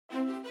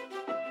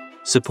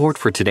Support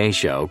for today's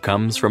show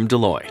comes from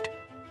Deloitte.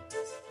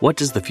 What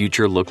does the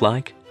future look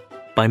like?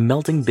 By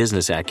melding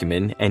business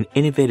acumen and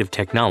innovative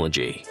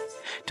technology,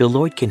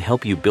 Deloitte can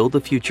help you build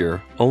the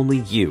future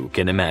only you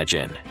can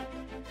imagine.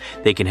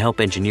 They can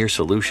help engineer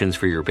solutions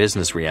for your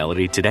business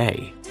reality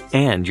today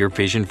and your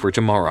vision for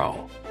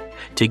tomorrow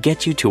to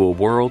get you to a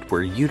world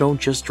where you don't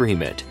just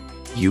dream it,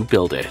 you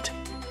build it.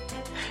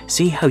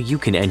 See how you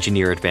can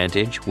engineer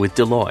advantage with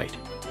Deloitte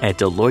at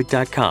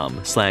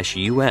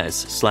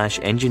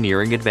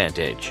Deloitte.com/US/engineering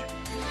advantage.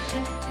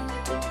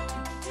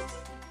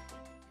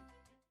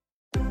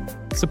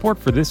 Support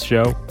for this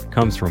show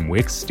comes from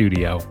Wix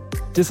Studio.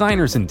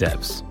 Designers and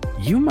devs,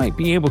 you might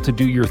be able to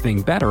do your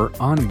thing better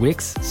on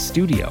Wix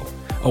Studio,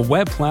 a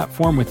web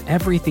platform with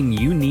everything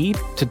you need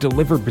to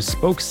deliver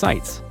bespoke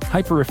sites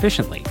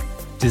hyper-efficiently.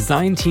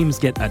 Design teams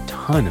get a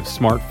ton of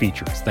smart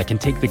features that can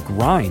take the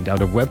grind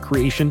out of web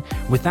creation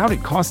without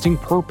it costing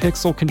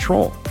per-pixel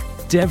control.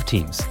 Dev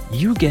teams,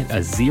 you get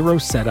a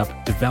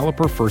zero-setup,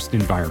 developer-first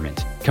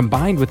environment,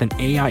 combined with an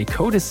AI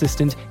code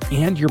assistant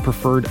and your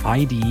preferred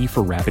IDE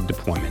for rapid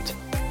deployment.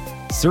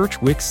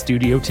 Search Wix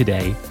Studio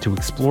today to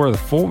explore the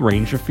full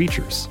range of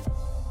features.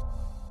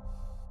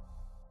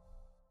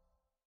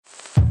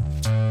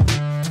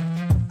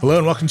 Hello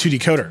and welcome to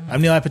Decoder.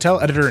 I'm Nilay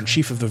Patel,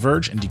 editor-in-chief of The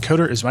Verge, and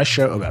Decoder is my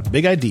show about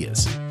big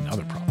ideas and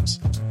other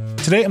problems.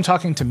 Today I'm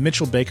talking to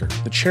Mitchell Baker,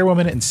 the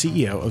chairwoman and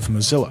CEO of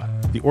Mozilla,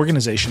 the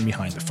organization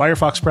behind the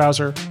Firefox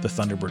browser, the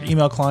Thunderbird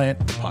email client,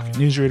 the Pocket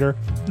Newsreader,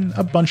 and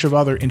a bunch of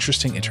other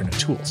interesting internet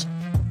tools.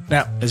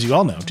 Now, as you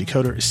all know,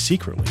 Decoder is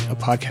secretly a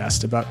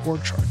podcast about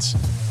org charts.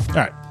 All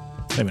right,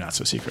 maybe not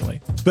so secretly.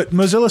 But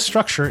Mozilla's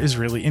structure is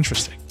really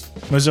interesting.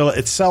 Mozilla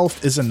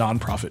itself is a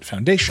nonprofit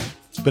foundation,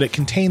 but it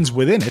contains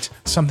within it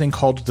something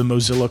called the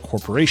Mozilla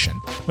Corporation,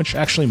 which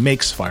actually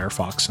makes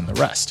Firefox and the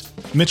rest.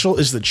 Mitchell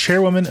is the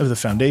chairwoman of the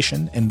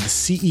foundation and the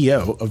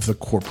CEO of the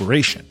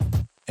corporation.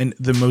 And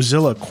the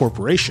Mozilla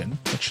Corporation,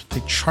 which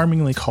they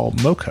charmingly call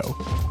MoCo,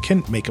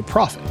 can make a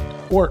profit,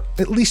 or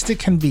at least it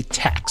can be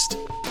taxed,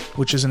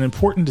 which is an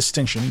important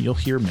distinction you'll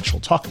hear Mitchell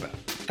talk about.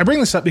 I bring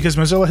this up because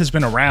Mozilla has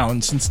been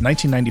around since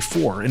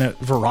 1994 in a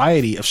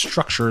variety of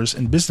structures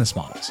and business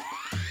models.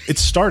 It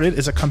started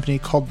as a company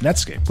called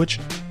Netscape, which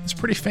is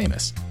pretty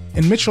famous,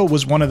 and Mitchell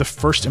was one of the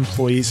first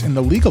employees in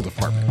the legal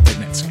department at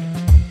Netscape.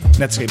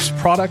 Netscape's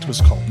product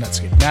was called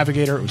Netscape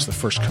Navigator. It was the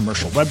first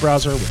commercial web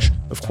browser, which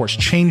of course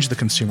changed the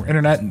consumer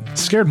internet and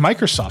scared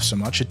Microsoft so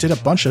much it did a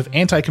bunch of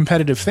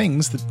anti-competitive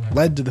things that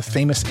led to the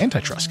famous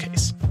antitrust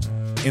case.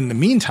 In the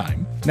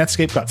meantime,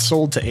 Netscape got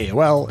sold to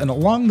AOL, and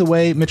along the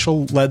way,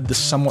 Mitchell led the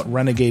somewhat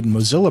renegade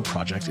Mozilla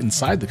project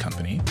inside the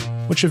company,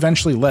 which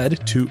eventually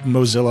led to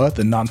Mozilla,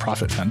 the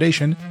nonprofit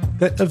foundation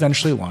that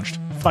eventually launched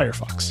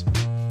Firefox.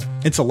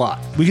 It's a lot.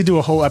 We could do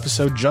a whole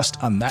episode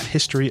just on that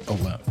history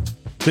alone.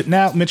 But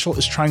now Mitchell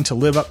is trying to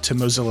live up to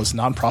Mozilla's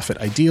nonprofit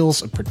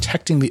ideals of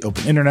protecting the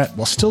open internet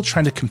while still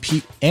trying to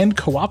compete and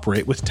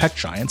cooperate with tech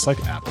giants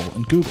like Apple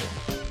and Google.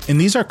 And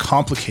these are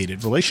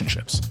complicated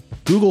relationships.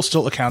 Google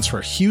still accounts for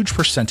a huge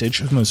percentage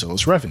of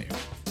Mozilla's revenue.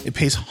 It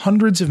pays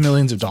hundreds of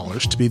millions of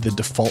dollars to be the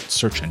default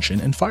search engine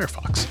in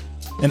Firefox.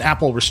 And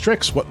Apple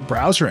restricts what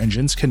browser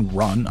engines can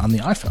run on the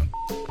iPhone.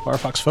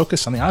 Firefox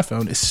Focus on the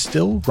iPhone is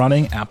still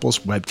running Apple's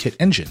WebKit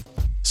engine,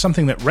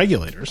 something that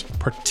regulators,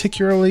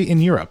 particularly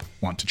in Europe,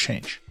 want to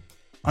change.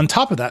 On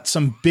top of that,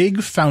 some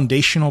big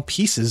foundational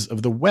pieces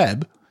of the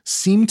web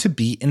seem to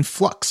be in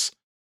flux.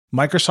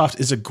 Microsoft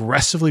is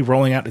aggressively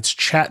rolling out its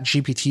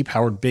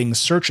ChatGPT-powered Bing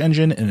search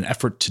engine in an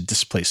effort to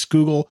displace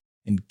Google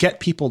and get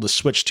people to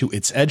switch to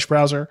its Edge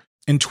browser,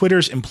 and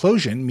Twitter's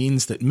implosion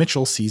means that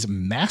Mitchell sees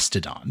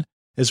Mastodon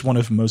as one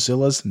of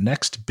Mozilla's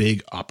next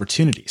big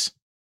opportunities.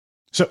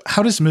 So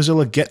how does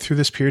Mozilla get through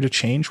this period of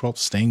change while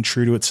staying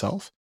true to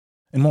itself?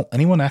 And will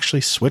anyone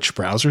actually switch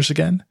browsers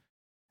again?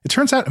 It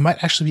turns out it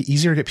might actually be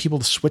easier to get people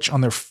to switch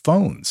on their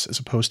phones as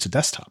opposed to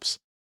desktops.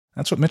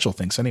 That's what Mitchell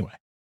thinks anyway.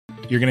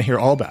 You're going to hear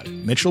all about it.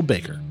 Mitchell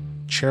Baker,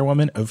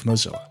 chairwoman of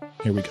Mozilla.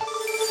 Here we go.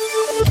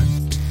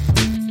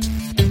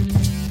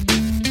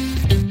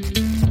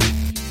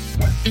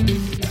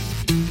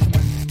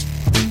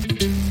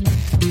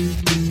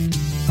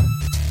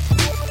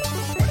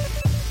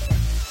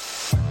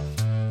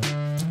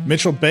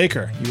 Mitchell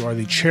Baker, you are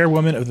the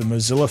chairwoman of the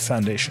Mozilla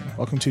Foundation.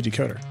 Welcome to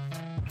Decoder.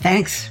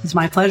 Thanks. It's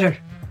my pleasure.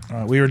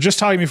 We were just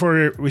talking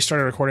before we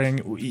started recording.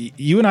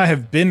 You and I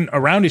have been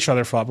around each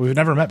other for a while, but we've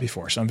never met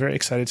before. So I'm very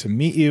excited to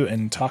meet you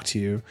and talk to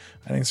you.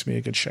 I think it's going to be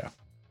a good show.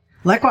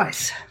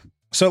 Likewise.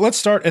 So let's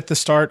start at the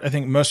start. I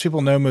think most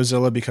people know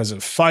Mozilla because of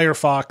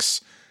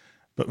Firefox,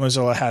 but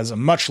Mozilla has a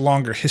much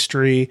longer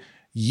history.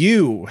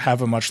 You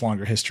have a much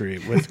longer history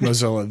with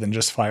Mozilla than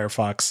just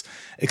Firefox.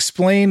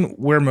 Explain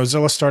where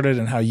Mozilla started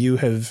and how you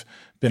have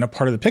been a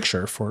part of the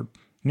picture for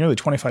nearly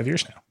 25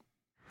 years now.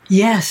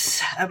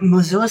 Yes,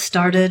 Mozilla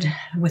started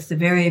with the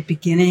very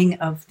beginning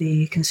of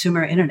the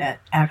consumer internet,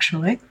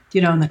 actually.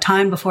 You know, in the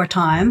time before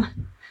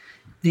time,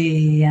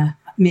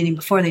 meaning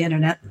before the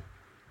internet,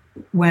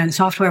 when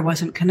software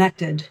wasn't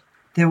connected,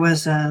 there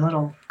was a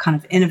little kind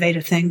of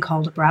innovative thing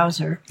called a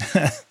browser.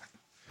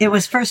 It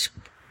was first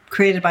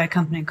created by a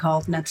company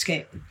called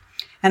Netscape.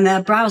 And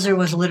that browser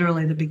was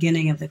literally the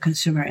beginning of the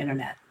consumer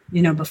internet.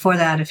 Before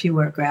that, if you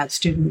were a grad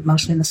student,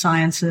 mostly in the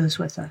sciences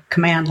with a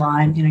command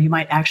line, you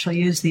might actually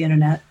use the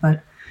internet,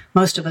 but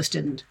most of us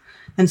didn't.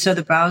 And so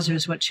the browser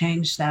is what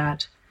changed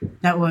that.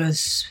 That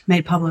was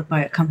made public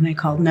by a company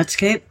called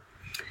Netscape.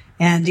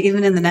 And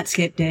even in the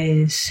Netscape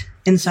days,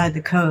 inside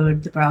the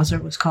code, the browser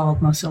was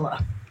called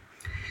Mozilla.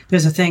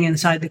 There's a thing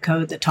inside the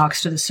code that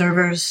talks to the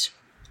servers.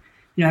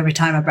 Every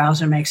time a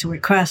browser makes a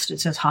request, it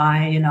says,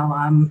 hi,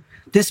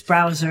 this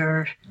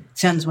browser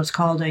sends what's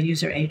called a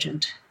user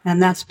agent.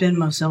 And that's been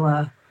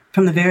Mozilla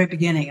from the very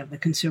beginning of the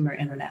consumer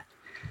internet.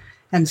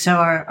 And so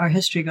our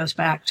history goes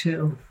back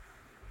to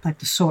like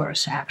the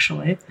source,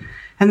 actually.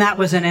 And that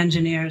was an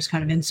engineer's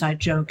kind of inside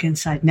joke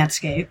inside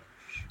Netscape.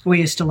 We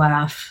used to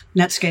laugh.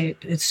 Netscape,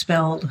 it's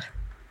spelled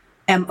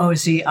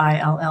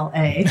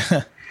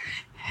Mozilla.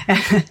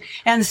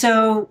 And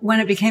so when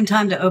it became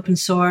time to open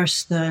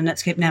source the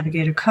Netscape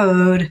Navigator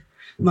code,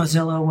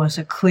 Mozilla was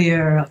a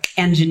clear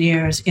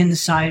engineer's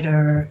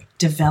insider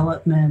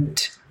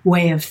development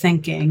way of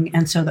thinking.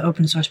 And so the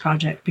open source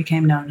project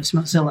became known as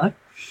Mozilla.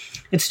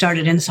 It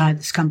started inside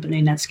this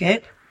company,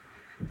 Netscape.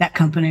 That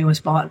company was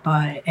bought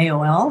by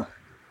AOL.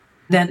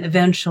 Then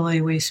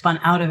eventually we spun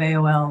out of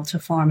AOL to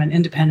form an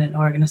independent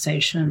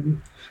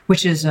organization,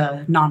 which is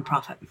a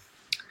nonprofit.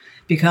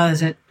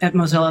 Because at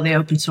Mozilla, the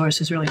open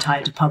source is really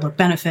tied to public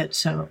benefit.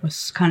 So it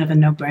was kind of a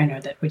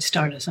no-brainer that we'd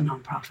start as a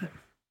nonprofit.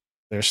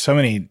 There's so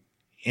many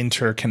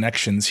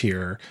interconnections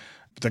here.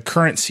 The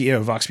current CEO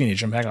of Vox Media,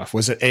 Jim Pagloff,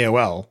 was at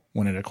AOL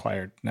when it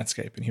acquired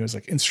Netscape, and he was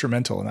like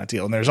instrumental in that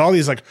deal. And there's all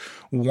these like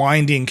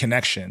winding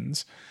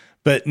connections,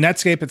 but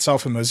Netscape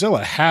itself and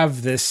Mozilla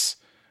have this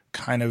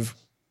kind of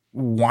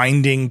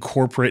winding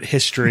corporate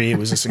history. It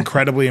was this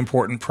incredibly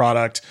important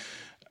product.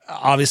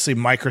 Obviously,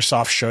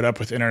 Microsoft showed up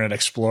with Internet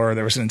Explorer.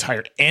 There was an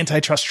entire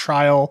antitrust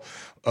trial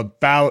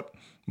about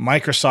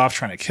Microsoft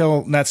trying to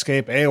kill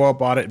Netscape. AOL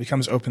bought it. It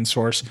becomes open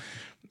source.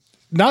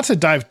 Not to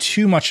dive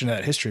too much into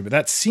that history, but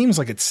that seems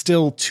like it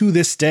still, to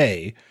this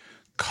day,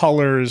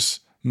 colors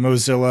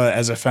Mozilla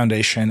as a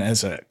foundation,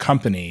 as a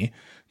company,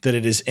 that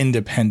it is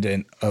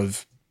independent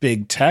of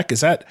big tech.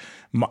 Is that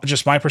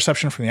just my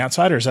perception from the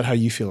outside, or is that how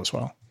you feel as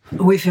well?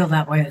 We feel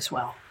that way as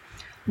well.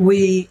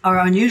 We are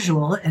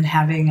unusual in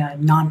having a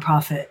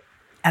nonprofit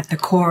at the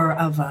core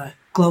of a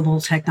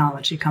global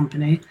technology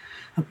company.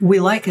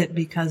 We like it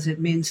because it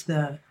means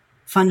the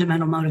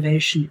fundamental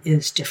motivation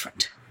is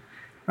different.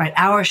 Right?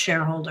 Our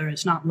shareholder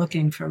is not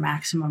looking for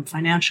maximum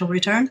financial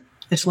return.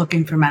 It's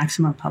looking for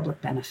maximum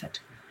public benefit.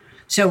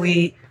 So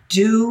we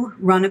do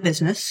run a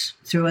business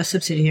through a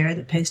subsidiary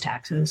that pays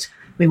taxes.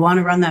 We want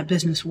to run that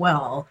business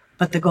well,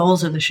 but the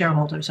goals of the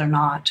shareholders are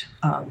not,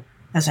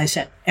 as I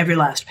said, every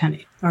last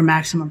penny or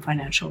maximum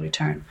financial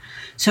return.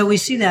 So we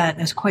see that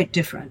as quite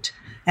different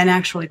and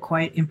actually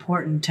quite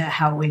important to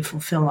how we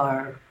fulfill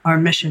our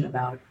mission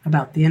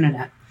about the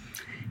internet.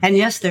 And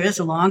yes, there is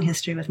a long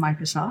history with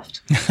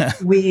Microsoft.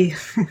 We,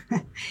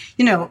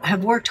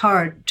 have worked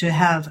hard to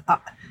have, a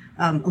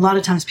lot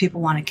of times people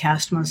want to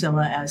cast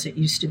Mozilla as it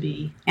used to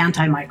be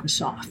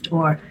anti-Microsoft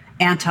or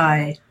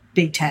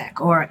anti-big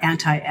tech or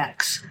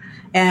anti-X.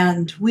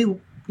 And we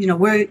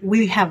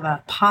have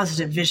a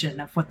positive vision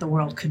of what the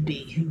world could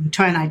be. We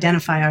try and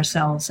identify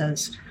ourselves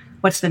as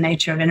what's the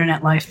nature of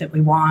internet life that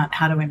we want?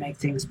 How do we make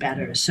things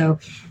better? So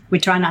we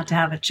try not to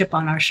have a chip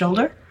on our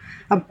shoulder.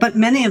 But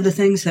many of the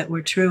things that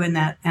were true in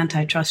that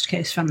antitrust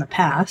case from the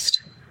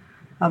past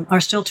are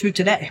still true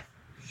today.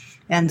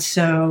 And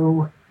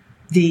so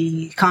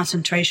the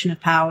concentration of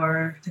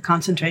power, the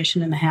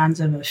concentration in the hands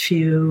of a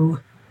few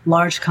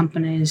large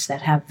companies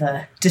that have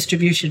the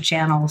distribution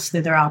channels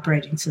through their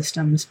operating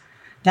systems,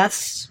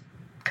 that's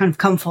kind of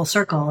come full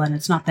circle, and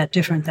it's not that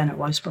different than it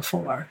was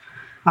before.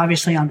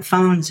 Obviously, on the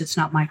phones, it's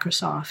not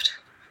Microsoft.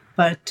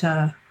 But,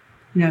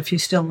 if you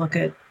still look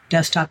at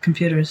desktop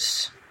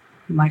computers,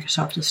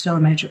 Microsoft is still a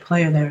major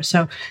player there.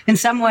 So in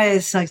some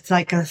ways, it's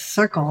like a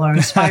circle or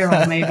a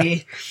spiral,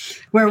 maybe,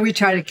 where we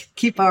try to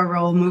keep our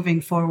role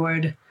moving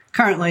forward.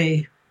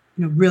 Currently,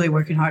 really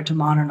working hard to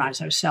modernize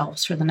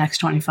ourselves for the next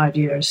 25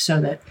 years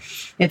so that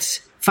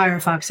it's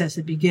Firefox as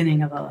the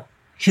beginning of a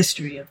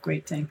history of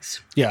great things.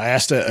 Yeah, I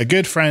asked a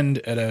good friend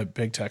at a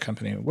big tech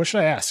company, what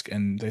should I ask?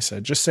 And they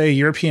said, just say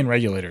European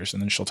regulators,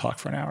 and then she'll talk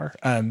for an hour.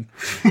 And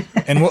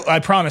I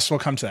promise we'll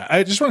come to that.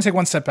 I just want to take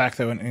one step back,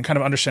 though, and kind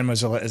of understand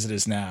Mozilla as it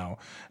is now,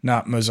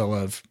 not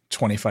Mozilla of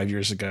 25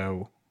 years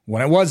ago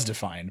when it was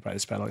defined by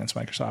this battle against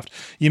Microsoft.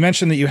 You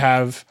mentioned that you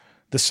have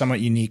this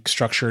somewhat unique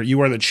structure. You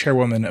are the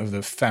chairwoman of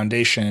the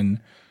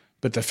foundation,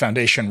 but the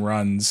foundation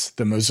runs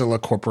the Mozilla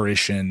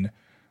Corporation,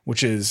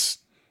 which is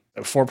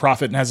a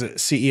for-profit and has a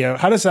CEO.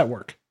 How does that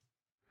work?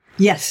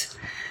 Yes.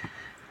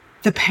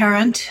 The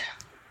parent,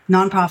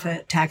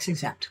 nonprofit, tax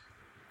exempt.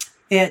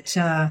 It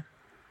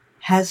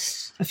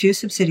has a few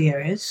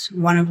subsidiaries,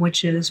 one of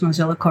which is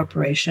Mozilla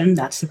Corporation.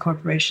 That's the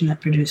corporation that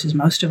produces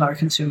most of our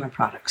consumer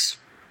products.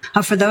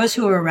 For those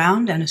who are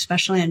around, and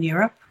especially in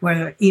Europe,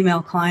 where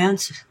email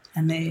clients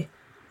and the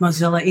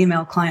Mozilla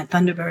email client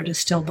Thunderbird is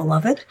still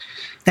beloved.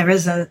 There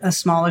is a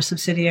smaller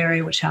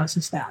subsidiary which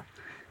houses that.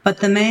 But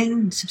the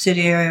main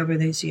subsidiary over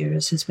these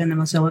years has been the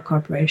Mozilla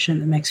Corporation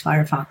that makes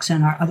Firefox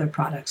and our other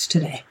products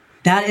today.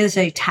 That is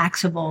a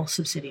taxable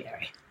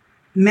subsidiary.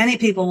 Many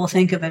people will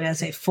think of it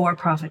as a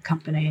for-profit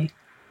company.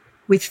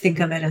 We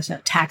think of it as a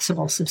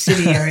taxable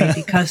subsidiary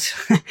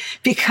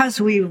because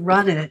we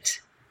run it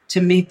to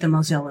meet the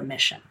Mozilla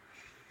mission.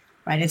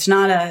 Right? It's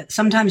not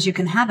sometimes you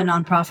can have a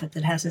nonprofit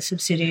that has a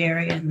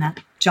subsidiary and that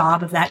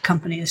job of that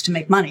company is to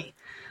make money.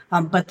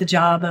 But the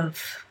job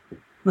of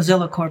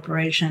Mozilla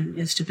Corporation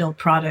is to build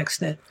products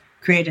that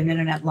create an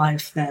internet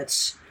life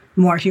that's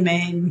more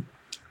humane,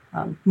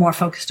 more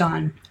focused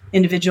on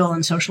individual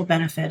and social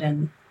benefit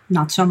and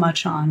not so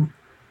much on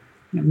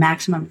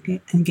maximum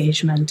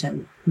engagement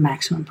and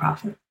maximum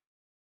profit.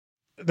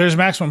 There's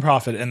maximum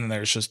profit and then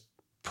there's just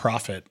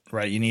profit,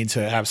 right? You need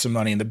to have some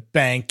money in the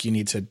bank. You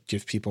need to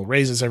give people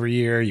raises every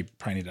year. You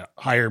probably need to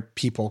hire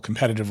people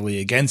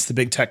competitively against the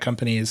big tech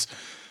companies.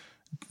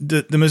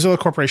 The Mozilla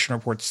Corporation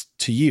reports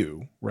to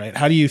you, right?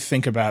 How do you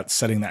think about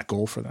setting that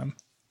goal for them?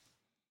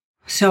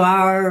 So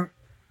our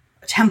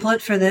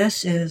template for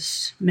this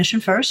is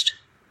mission first,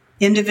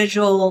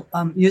 individual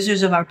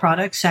users of our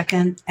product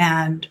second,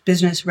 and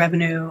business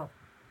revenue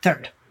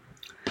third.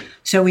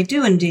 So we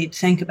do indeed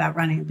think about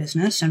running a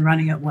business and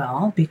running it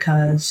well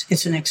because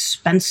it's an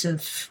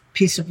expensive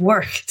piece of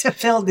work to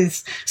build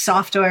this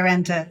software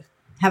and to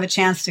have a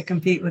chance to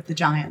compete with the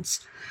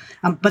giants.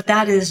 But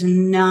that is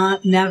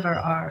never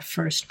our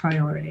first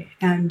priority.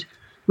 And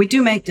we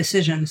do make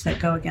decisions that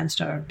go against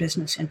our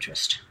business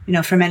interest.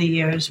 For many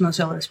years,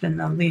 Mozilla has been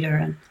the leader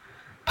and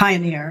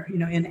pioneer,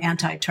 in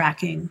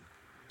anti-tracking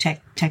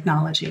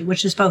technology,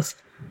 which is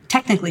both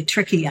technically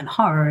tricky and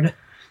hard,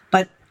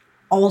 but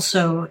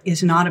also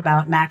is not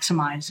about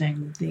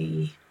maximizing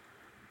the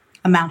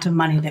amount of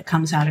money that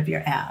comes out of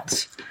your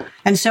ads.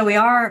 And so we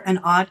are an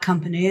odd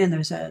company, and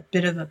there's a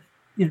bit of a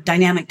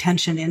dynamic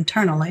tension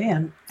internally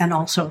and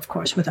also, of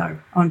course, with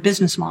our own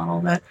business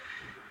model that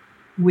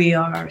we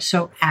are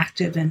so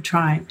active in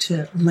trying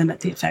to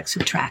limit the effects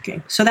of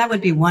tracking. So that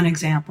would be one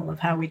example of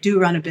how we do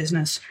run a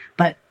business,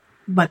 but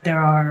there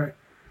are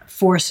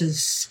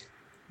forces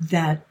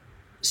that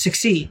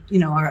succeed,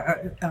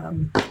 are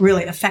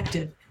really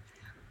effective,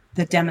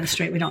 that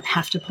demonstrate we don't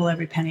have to pull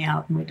every penny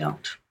out, and we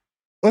don't.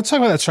 Let's talk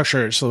about that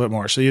structure just a little bit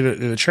more. So you're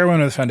the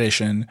chairwoman of the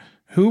foundation.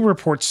 Who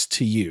reports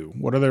to you?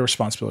 What are the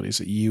responsibilities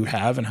that you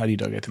have, and how do you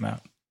delegate them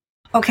out?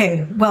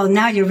 Okay, well,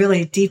 now you're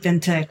really deep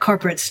into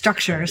corporate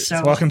structure.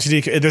 So welcome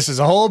to this is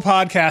a whole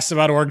podcast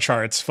about org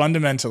charts,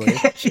 fundamentally.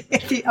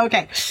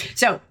 Okay,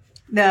 so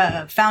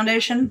the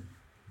foundation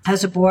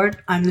has a board.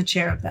 I'm the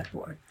chair of that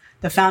board.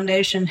 The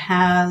foundation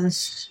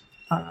has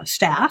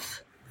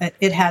staff.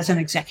 It has an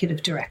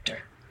executive director.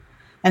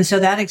 And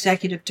so that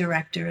executive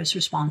director is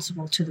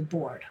responsible to the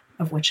board,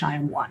 of which I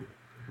am one.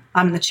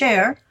 I'm the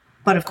chair,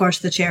 but of course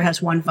the chair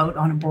has one vote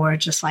on a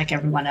board, just like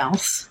everyone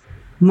else.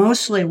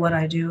 Mostly what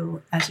I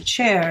do as a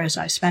chair is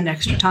I spend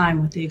extra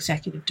time with the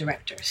executive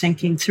director,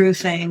 thinking through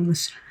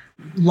things,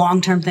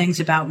 long-term things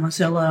about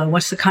Mozilla.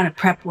 What's the kind of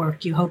prep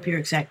work you hope your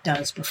exec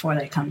does before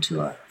they come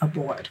to a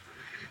board?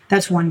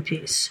 That's one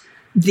piece.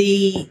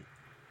 The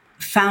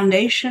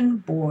foundation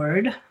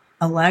board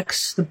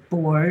elects the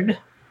board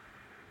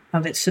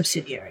of its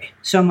subsidiary,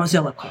 so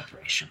Mozilla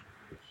Corporation.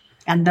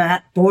 And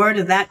that board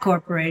of that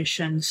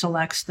corporation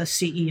selects the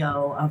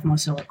CEO of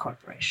Mozilla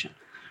Corporation.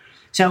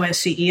 So as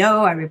CEO,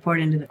 I report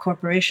into the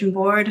corporation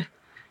board,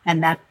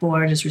 and that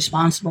board is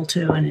responsible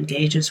to and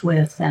engages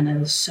with and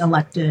is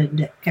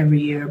elected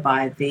every year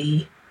by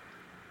the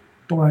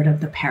board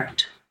of the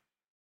parent.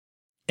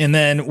 And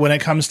then when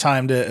it comes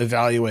time to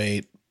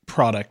evaluate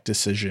product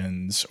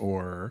decisions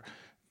or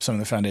some of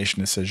the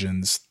foundation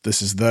decisions,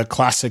 this is the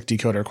classic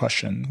decoder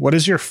question. What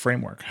is your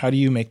framework? How do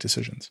you make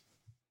decisions?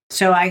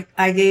 So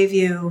I gave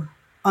you,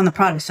 on the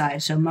product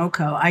side, so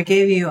MoCo, I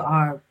gave you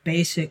our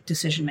basic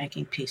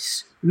decision-making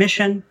piece: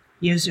 mission,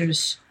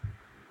 users,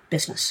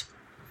 business.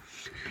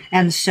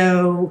 And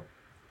so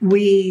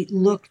we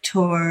look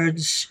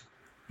towards,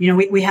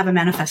 we have a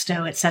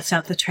manifesto. It sets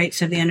out the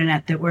traits of the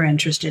internet that we're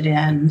interested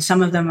in.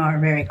 Some of them are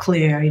very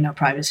clear,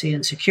 privacy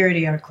and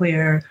security are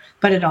clear,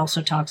 but it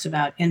also talks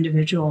about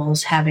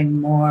individuals having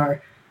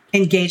more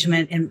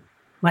engagement in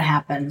what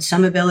happens,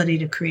 some ability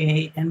to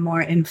create, and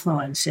more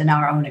influence in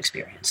our own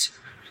experience.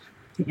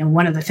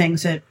 One of the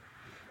things that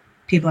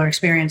people are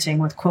experiencing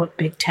with, quote,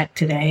 big tech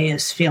today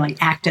is feeling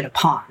acted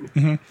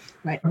upon,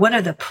 right? What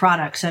are the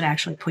products that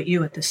actually put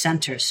you at the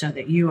center so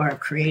that you are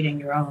creating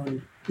your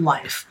own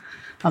life?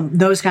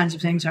 Those kinds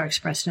of things are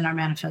expressed in our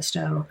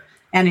manifesto,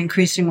 and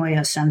increasingly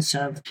a sense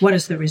of what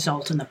is the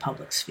result in the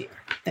public sphere.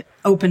 That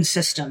open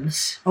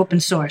systems, open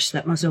source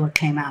that Mozilla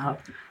came out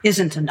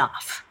isn't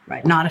enough,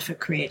 right? Not if it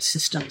creates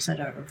systems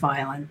that are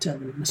violent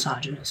and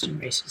misogynist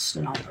and racist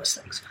and all those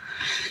things.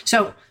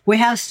 So we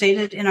have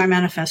stated in our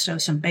manifesto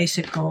some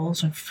basic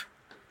goals of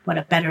what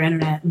a better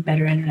internet and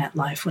better internet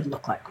life would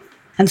look like.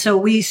 And so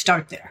we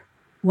start there.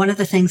 One of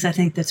the things I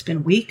think that's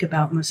been weak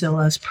about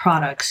Mozilla's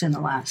products in the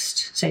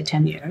last, say,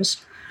 10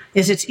 years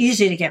is it's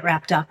easy to get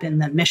wrapped up in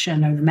the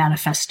mission or the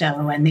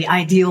manifesto and the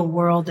ideal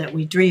world that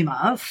we dream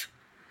of,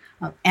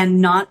 and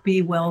not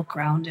be well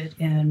grounded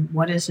in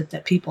what is it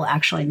that people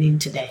actually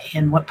need today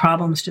and what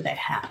problems do they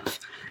have.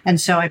 And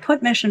so I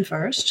put mission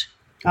first,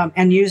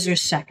 and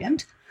users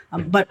second.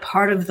 But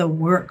part of the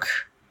work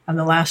of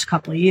the last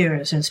couple of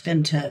years has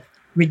been to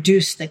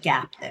reduce the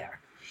gap there,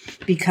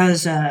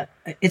 because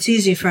it's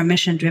easy for a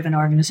mission-driven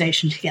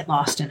organization to get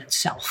lost in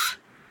itself.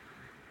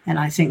 And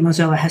I think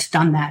Mozilla has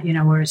done that,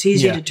 where it's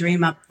easy to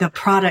dream up the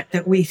product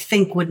that we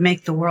think would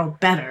make the world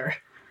better.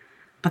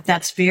 But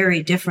that's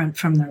very different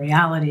from the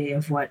reality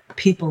of what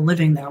people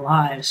living their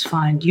lives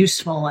find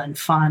useful and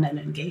fun and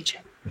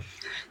engaging.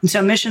 And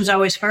so mission's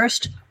always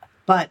first,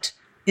 but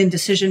in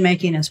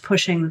decision-making is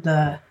pushing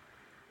the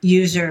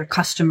user,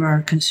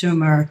 customer,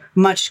 consumer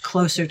much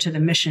closer to the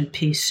mission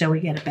piece so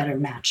we get a better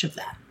match of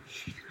that.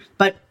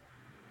 But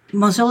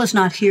Mozilla's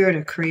not here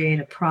to create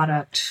a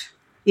product,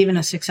 even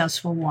a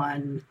successful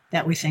one,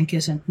 that we think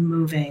isn't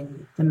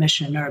moving the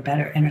mission or a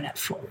better internet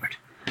forward.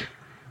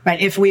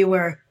 Right? If we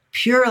were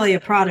purely a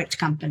product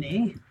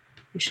company,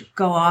 we should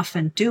go off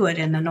and do it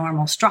in the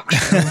normal structure,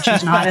 which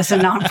is not as a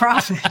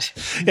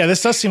nonprofit. Yeah,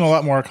 this does seem a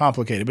lot more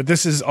complicated, but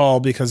this is all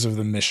because of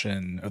the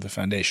mission of the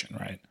foundation,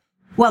 right?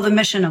 Well, the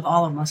mission of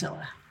all of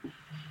Mozilla.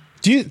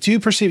 Do you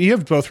perceive, you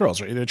have both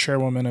roles, right? You're the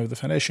chairwoman of the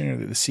foundation, you're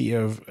the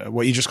CEO of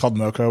what you just called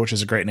MoCo, which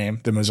is a great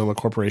name, the Mozilla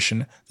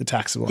Corporation, the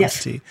taxable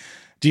entity.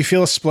 Do you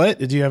feel a split?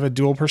 Do you have a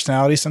dual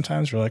personality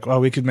sometimes? We're like, well,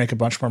 we could make a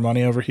bunch more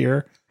money over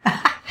here.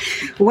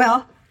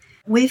 Well,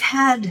 we've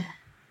had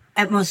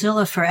at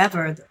Mozilla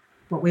forever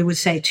what we would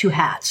say two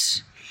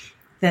hats.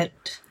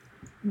 That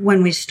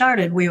when we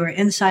started, we were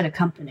inside a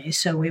company,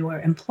 so we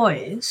were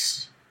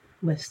employees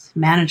with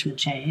management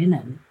chain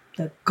and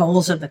the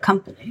goals of the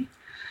company.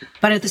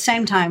 But at the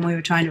same time, we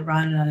were trying to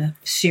run a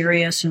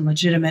serious and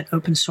legitimate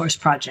open source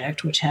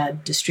project, which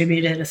had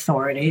distributed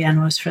authority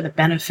and was for the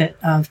benefit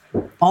of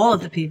all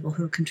of the people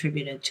who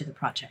contributed to the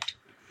project.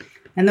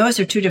 And those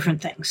are two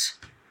different things.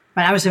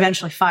 But I was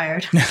eventually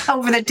fired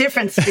over the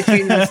difference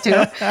between those two.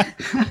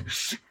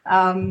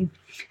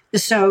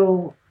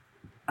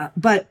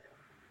 But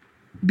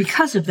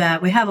because of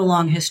that, we have a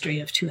long history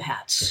of two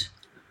hats.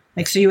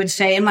 So you would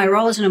say, in my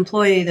role as an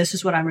employee, this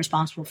is what I'm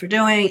responsible for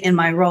doing. In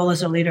my role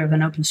as a leader of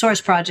an open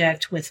source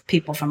project with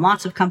people from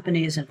lots of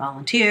companies and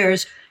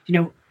volunteers,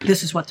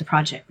 this is what the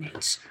project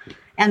needs.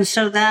 And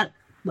so that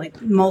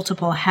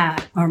multiple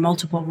hat or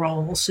multiple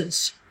roles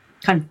is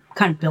kind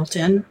of built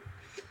in.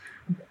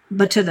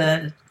 But to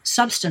the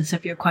substance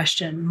of your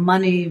question,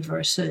 money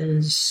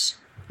versus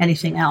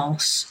anything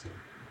else,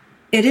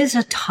 it is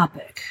a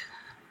topic.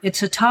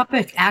 It's a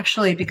topic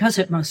actually because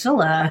at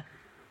Mozilla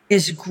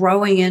is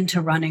growing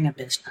into running a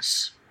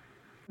business.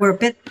 We're a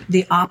bit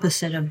the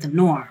opposite of the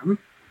norm.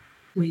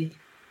 We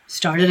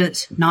started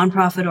as a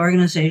nonprofit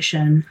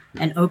organization,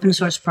 an open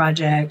source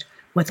project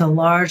with a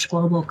large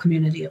global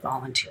community of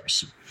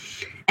volunteers.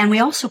 And we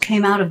also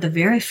came out of the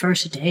very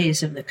first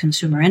days of the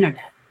consumer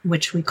internet,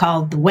 which we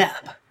called the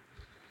web,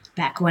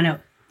 back when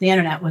the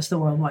internet was the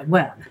World Wide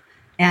Web,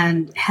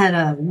 and had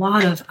a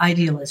lot of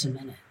idealism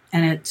in it.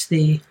 And it's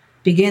the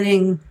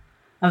beginning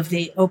of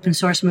the open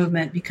source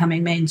movement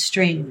becoming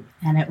mainstream.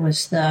 And it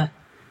was the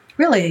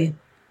really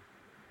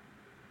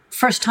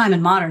first time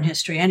in modern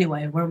history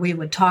anyway, where we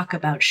would talk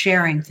about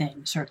sharing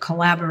things or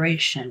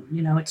collaboration.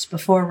 It's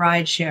before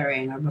ride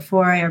sharing or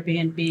before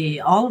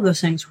Airbnb. All of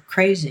those things were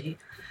crazy.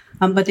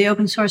 But the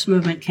open source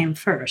movement came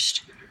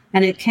first.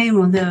 And it came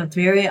with a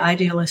very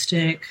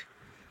idealistic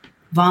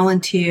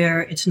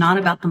volunteer. It's not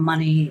about the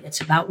money.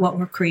 It's about what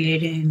we're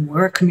creating.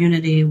 We're a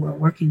community. We're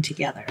working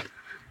together.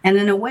 And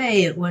in a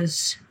way, it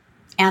was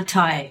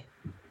anti-revenue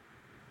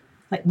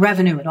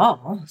at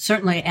all,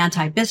 certainly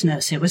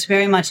anti-business. It was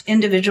very much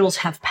individuals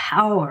have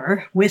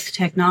power with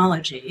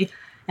technology,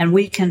 and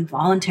we can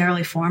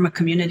voluntarily form a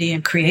community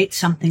and create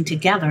something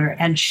together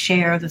and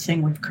share the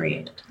thing we've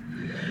created.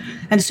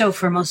 And so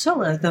for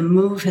Mozilla, the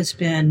move has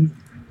been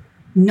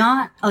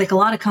not like a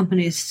lot of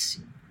companies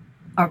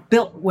are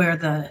built where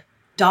the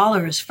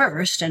dollar is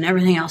first and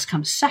everything else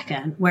comes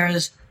second,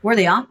 whereas we're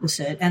the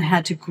opposite and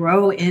had to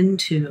grow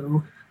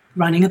into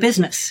running a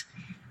business.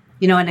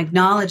 And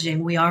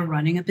acknowledging we are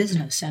running a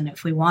business. And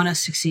if we want to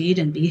succeed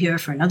and be here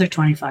for another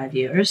 25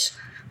 years,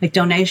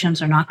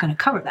 donations are not going to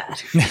cover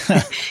that.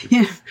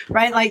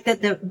 Right?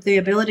 The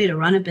ability to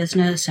run a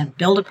business and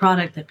build a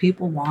product that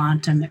people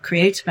want and that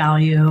creates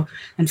value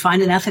and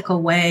find an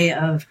ethical way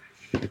of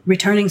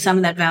returning some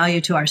of that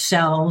value to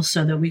ourselves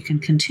so that we can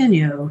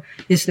continue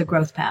is the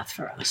growth path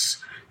for us.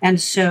 And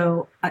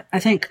so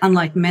I think,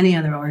 unlike many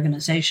other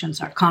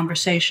organizations, our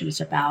conversations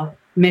about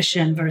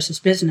mission versus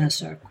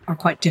business are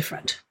quite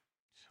different.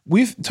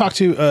 We've talked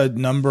to a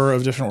number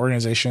of different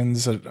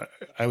organizations that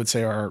I would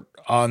say are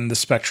on the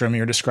spectrum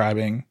you're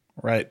describing,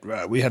 right?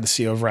 We had the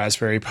CEO of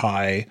Raspberry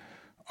Pi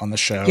on the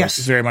show. Yes.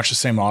 It's very much the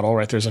same model,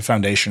 right? There's a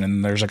foundation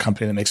and there's a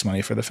company that makes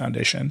money for the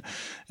foundation.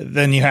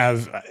 Then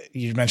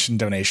you mentioned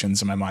donations,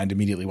 and my mind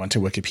immediately went to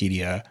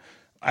Wikipedia.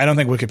 I don't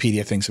think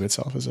Wikipedia thinks of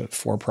itself as a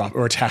for-profit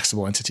or a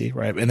taxable entity,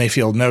 right? And they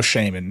feel no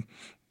shame in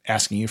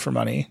asking you for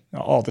money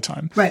all the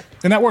time. Right.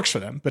 And that works for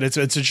them, but it's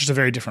just a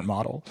very different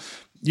model.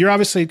 You're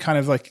obviously kind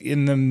of like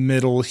in the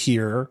middle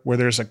here where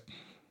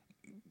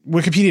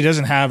Wikipedia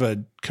doesn't have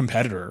a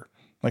competitor.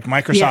 Like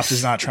Microsoft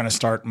is not trying to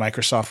start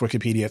Microsoft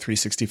Wikipedia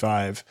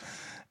 365,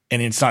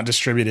 and it's not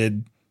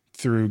distributed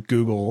through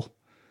Google.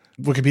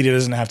 Wikipedia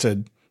doesn't have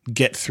to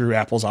get through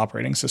Apple's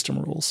operating system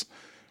rules,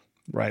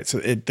 right? So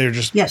they're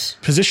just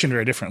positioned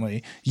very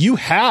differently. You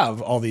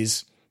have all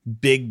these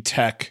big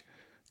tech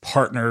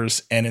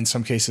partners and in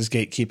some cases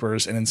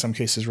gatekeepers and in some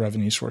cases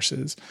revenue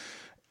sources.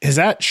 Has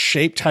that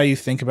shaped how you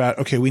think about,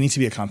 okay, we need to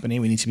be a company,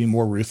 we need to be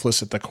more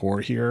ruthless at the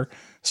core here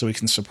so we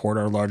can support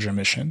our larger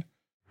mission?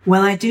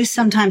 Well, I do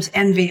sometimes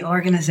envy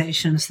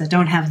organizations that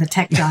don't have the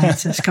tech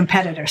giants as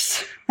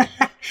competitors.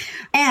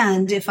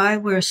 And if I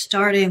were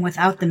starting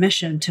without the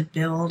mission to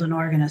build an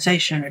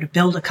organization or to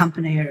build a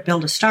company or to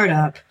build a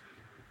startup,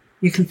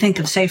 you can think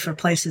of safer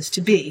places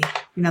to be,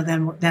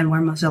 than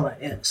where Mozilla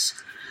is.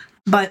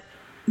 But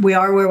we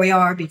are where we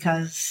are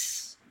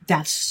because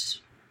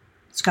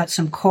it's got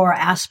some core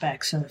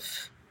aspects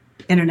of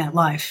internet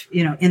life,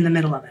 in the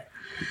middle of it.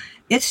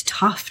 It's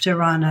tough to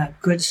run a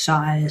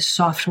good-sized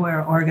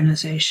software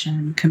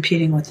organization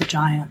competing with the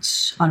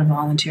giants on a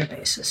volunteer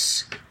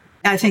basis.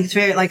 I think it's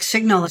very, like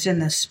Signal is in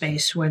this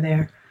space where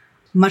they're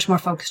much more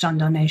focused on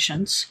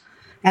donations.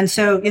 And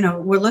so,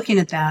 we're looking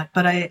at that.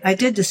 But I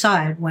did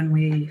decide when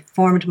we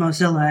formed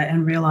Mozilla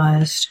and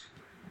realized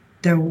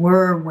there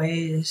were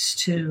ways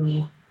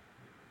to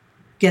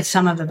get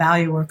some of the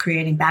value we're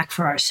creating back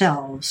for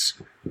ourselves,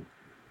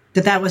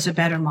 that was a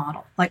better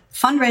model. Like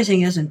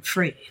fundraising isn't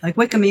free. Like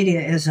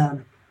Wikimedia is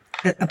a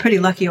pretty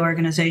lucky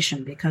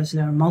organization because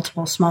there are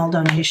multiple small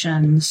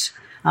donations.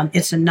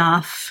 It's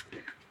enough.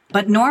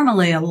 But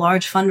normally a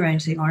large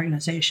fundraising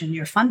organization,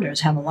 your funders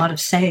have a lot of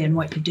say in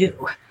what you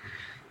do.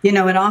 It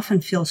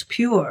often feels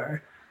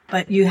pure,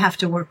 but you have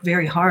to work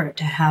very hard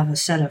to have a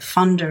set of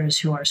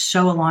funders who are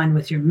so aligned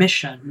with your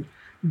mission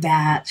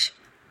that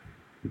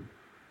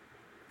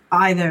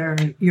either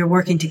you're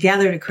working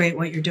together to create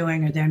what you're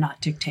doing or they're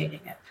not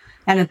dictating it.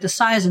 And at the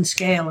size and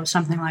scale of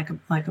something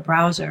like a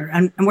browser,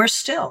 and we're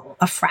still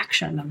a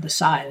fraction of the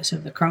size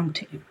of the Chrome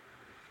team,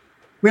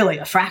 really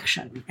a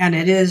fraction. And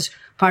it is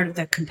part of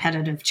the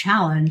competitive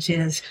challenge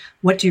is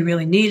what do you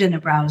really need in a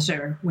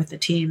browser with a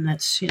team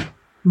that's,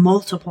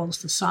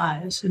 multiples the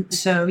size. And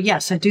so,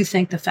 yes, I do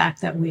think the fact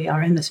that we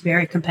are in this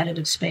very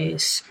competitive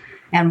space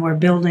and we're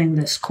building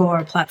this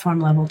core platform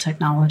level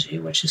technology,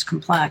 which is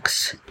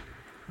complex,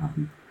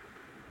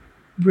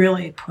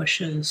 really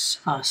pushes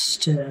us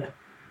to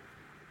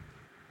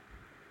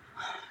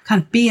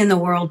kind of be in the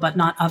world, but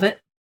not of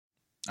it.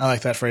 I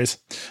like that phrase.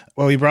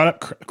 Well, we brought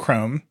up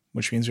Chrome,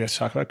 which means we have to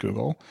talk about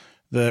Google.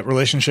 The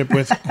relationship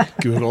with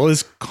Google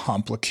is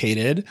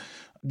complicated.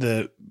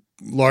 The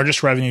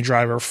largest revenue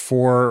driver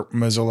for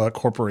Mozilla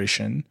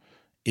Corporation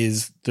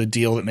is the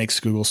deal that makes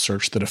Google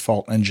search the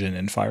default engine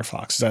in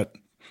Firefox.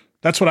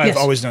 That's what I've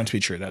always known to be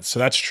true.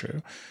 That's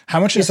true. How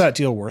much is that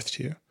deal worth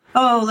to you?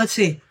 Oh, let's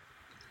see.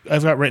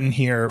 I've got written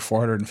here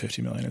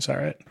 $450 million. Is that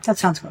right? That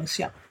sounds close.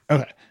 Yeah.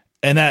 Okay.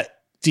 And that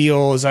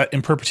deal, is that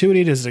in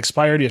perpetuity? Does it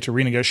expire? Do you have to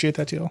renegotiate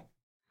that deal?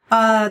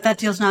 That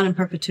deal's not in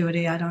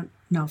perpetuity. I don't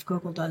know if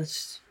Google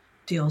does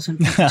deals in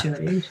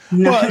perpetuity.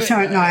 No, well,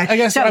 sorry, no. I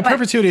guess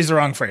perpetuity is the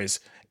wrong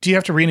phrase. Do you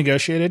have to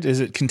renegotiate it? Is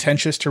it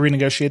contentious to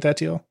renegotiate that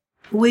deal?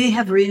 We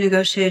have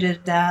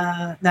renegotiated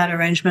that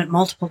arrangement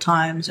multiple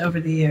times over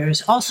the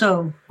years.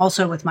 Also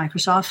with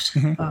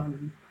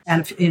Microsoft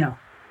and a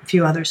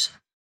few others.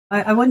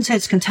 I wouldn't say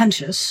it's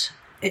contentious.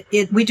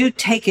 We do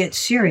take it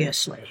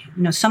seriously.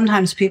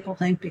 Sometimes people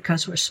think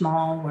because we're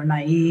small, we're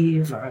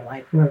naive, or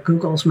like we're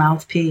Google's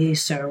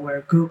mouthpiece, or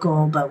we're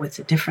Google but with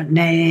a different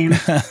name,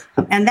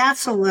 and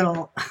that's a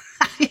little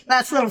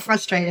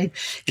frustrating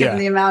given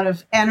the amount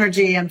of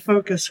energy and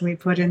focus we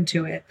put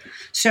into it.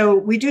 So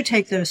we do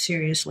take those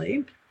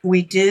seriously.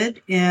 We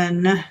did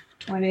in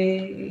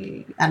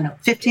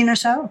 15 or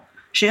so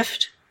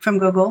shift from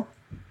Google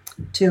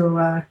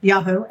to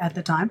Yahoo at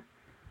the time,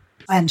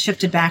 and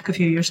shifted back a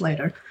few years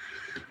later.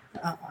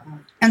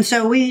 And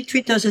so we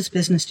treat those as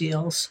business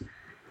deals.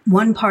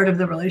 One part of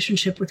the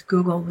relationship with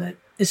Google that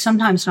is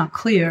sometimes not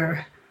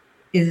clear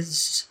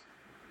is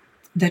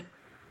that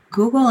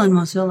Google and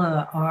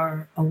Mozilla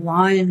are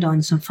aligned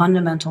on some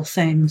fundamental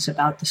things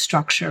about the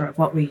structure of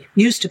what we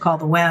used to call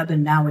the web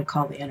and now we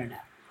call the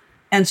internet.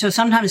 And so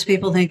sometimes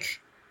people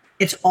think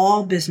it's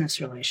all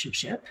business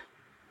relationship.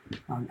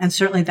 And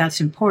certainly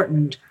that's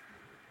important.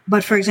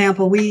 But for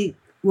example,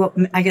 what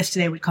I guess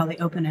today we'd call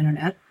the open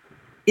internet,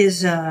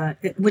 is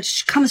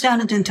which comes down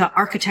into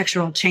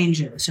architectural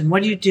changes and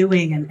what are you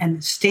doing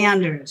and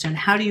standards and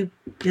how do you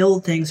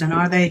build things and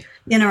are they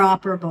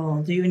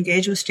interoperable? Do you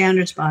engage with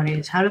standards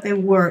bodies? How do they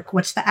work?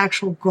 What's the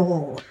actual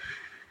goal?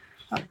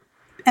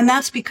 And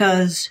that's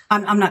because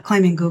I'm not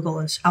claiming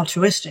Google is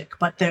altruistic,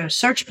 but their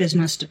search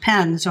business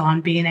depends on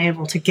being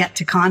able to get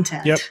to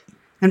content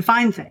and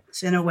find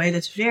things in a way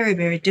that's very,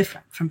 very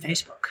different from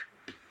Facebook.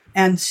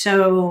 And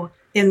so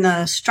in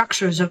the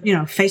structures of,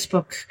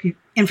 Facebook,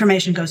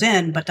 information goes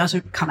in but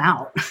doesn't come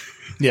out.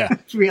 Yeah.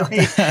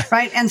 Really.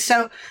 Right. And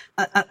so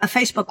a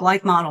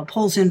Facebook-like model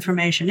pulls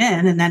information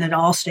in, and then it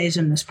all stays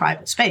in this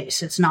private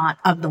space. It's not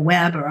of the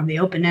web or of the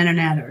open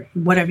internet or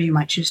whatever you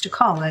might choose to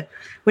call it,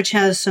 which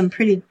has some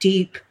pretty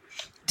deep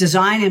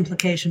design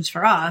implications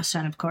for us,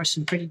 and of course,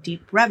 some pretty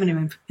deep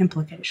revenue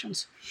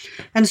implications.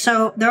 And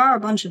so there are a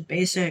bunch of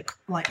basic,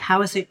 like,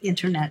 how is the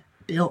internet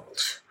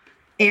built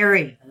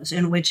areas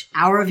in which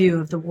our view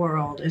of the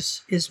world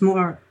is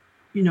more,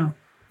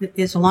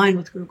 is aligned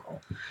with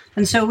Google.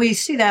 And so we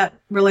see that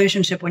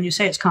relationship when you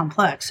say it's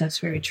complex. That's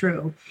very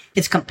true.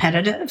 It's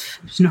competitive.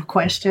 There's no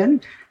question.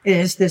 It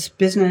is this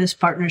business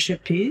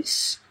partnership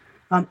piece.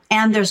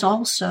 And there's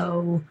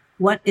also,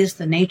 what is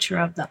the nature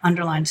of the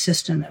underlying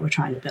system that we're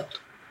trying to build?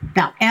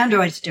 Now,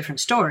 Android's a different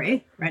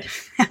story, right?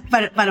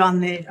 but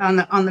on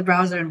the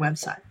browser and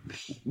website.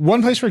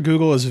 One place where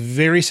Google is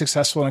very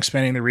successful in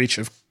expanding the reach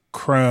of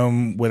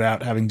Chrome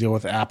without having to deal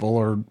with Apple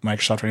or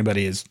Microsoft or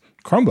anybody is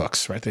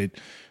Chromebooks, right?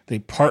 They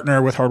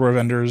partner with hardware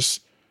vendors.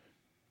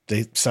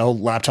 They sell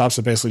laptops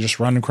that basically just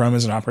run Chrome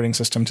as an operating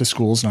system to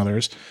schools and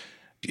others.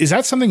 Is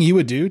that something you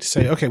would do to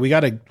say, okay, we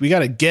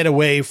gotta get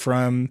away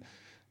from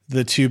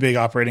the two big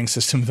operating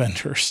system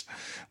vendors?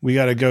 We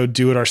got to go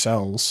do it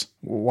ourselves.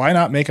 Why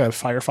not make a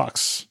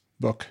Firefox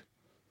book?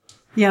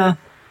 Yeah.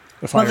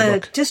 The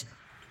Firebook.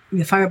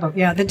 The Firebook.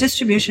 Yeah. The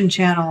distribution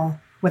channel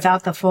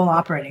without the full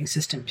operating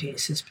system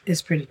piece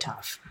is pretty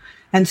tough.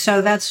 And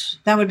so that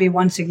would be,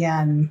 once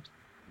again,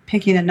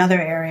 picking another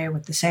area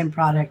with the same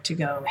product to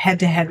go head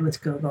to head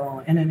with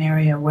Google in an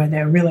area where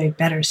they're really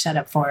better set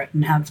up for it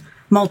and have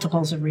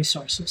multiples of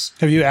resources.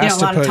 Have you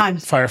asked to put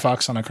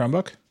Firefox on a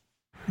Chromebook?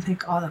 I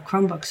think all the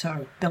Chromebooks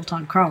are built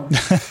on Chrome.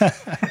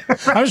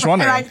 I was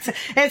wondering.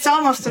 It's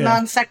almost a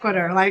non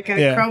sequitur. Like a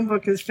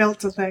Chromebook is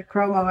built with a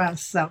Chrome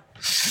OS. So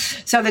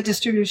the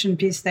distribution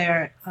piece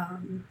there,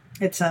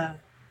 it's a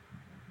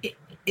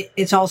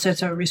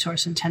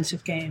resource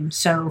intensive game.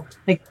 So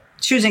like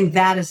choosing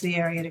that as the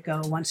area to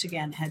go once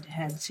again head to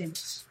head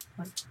seems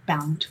like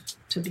bound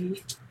to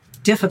be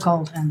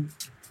difficult and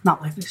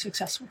not likely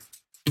successful.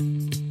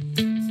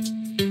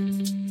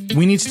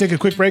 We need to take a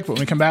quick break, but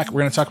when we come back,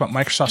 we're going to talk about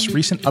Microsoft's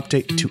recent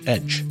update to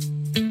Edge.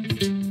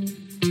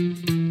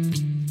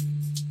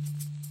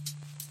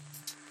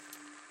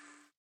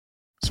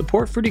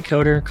 Support for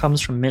Decoder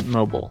comes from Mint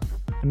Mobile.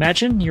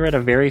 Imagine you're at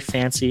a very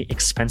fancy,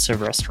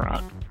 expensive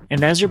restaurant,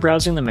 and as you're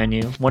browsing the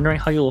menu, wondering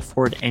how you'll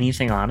afford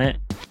anything on it,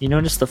 you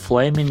notice the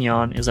filet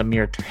mignon is a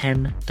mere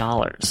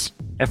 $10.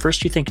 At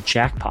first you think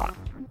jackpot,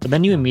 but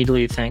then you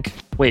immediately think,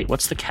 wait,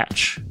 what's the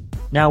catch?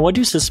 Now, what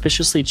do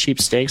suspiciously cheap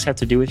steaks have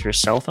to do with your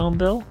cell phone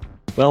bill?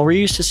 Well, we're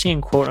used to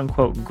seeing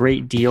quote-unquote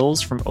great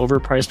deals from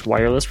overpriced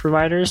wireless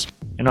providers,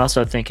 and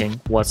also thinking,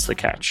 what's the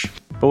catch?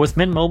 But with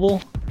Mint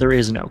Mobile, there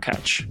is no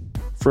catch.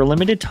 For a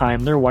limited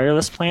time, their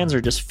wireless plans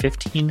are just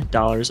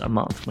 $15 a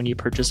month when you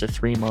purchase a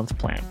 3-month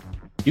plan.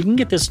 You can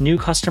get this new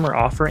customer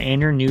offer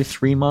and your new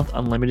 3-month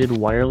unlimited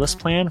wireless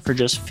plan for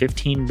just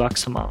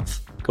 $15 a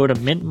month. Go to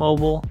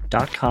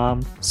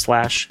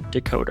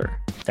mintmobile.com/decoder.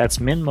 That's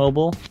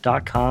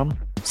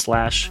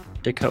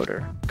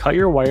mintmobile.com/decoder. Cut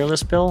your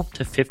wireless bill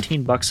to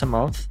 $15 a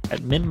month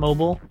at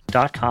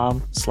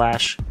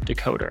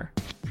mintmobile.com/decoder.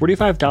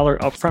 $45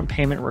 upfront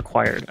payment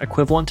required,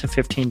 equivalent to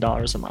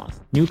 $15 a month.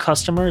 New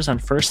customers on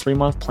first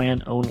 3-month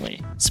plan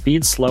only.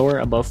 Speed slower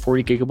above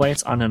 40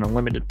 gigabytes on an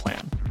unlimited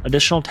plan.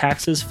 Additional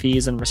taxes,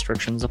 fees, and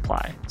restrictions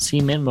apply. See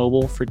Mint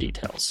Mobile for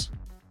details.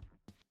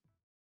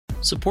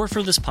 Support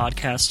for this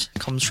podcast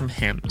comes from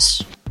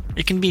Hims.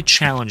 It can be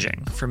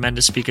challenging for men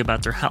to speak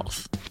about their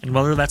health, and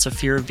whether that's a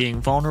fear of being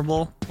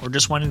vulnerable or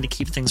just wanting to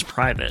keep things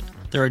private,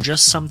 there are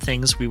just some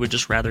things we would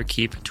just rather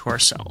keep to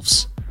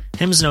ourselves.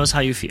 Hims knows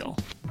how you feel,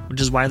 which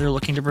is why they're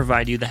looking to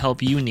provide you the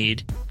help you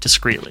need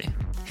discreetly.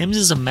 Hims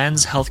is a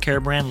men's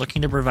healthcare brand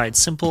looking to provide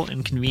simple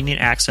and convenient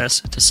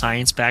access to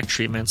science-backed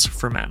treatments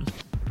for men.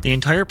 The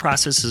entire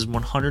process is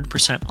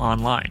 100%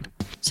 online,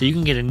 so you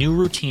can get a new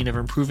routine of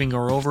improving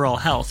your overall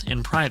health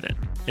in private.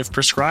 If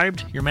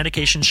prescribed, your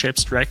medication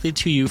ships directly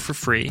to you for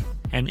free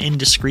and in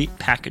discreet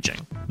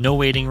packaging. No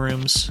waiting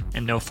rooms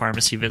and no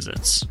pharmacy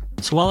visits.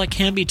 So while it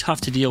can be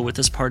tough to deal with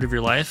this part of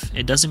your life,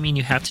 it doesn't mean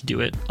you have to do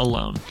it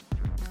alone.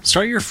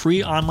 Start your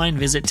free online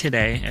visit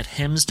today at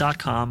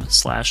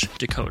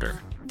hims.com/decoder.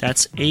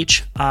 That's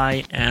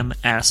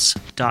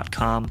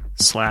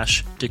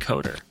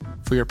HIMS.com/decoder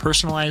for your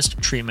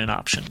personalized treatment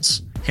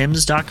options.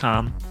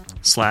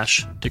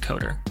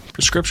 hims.com/decoder.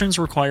 Prescriptions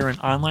require an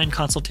online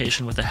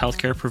consultation with a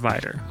healthcare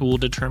provider who will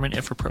determine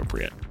if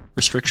appropriate.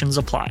 Restrictions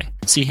apply.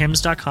 See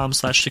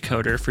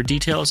hims.com/decoder for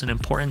details and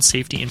important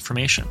safety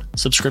information.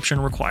 Subscription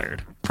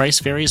required. Price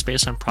varies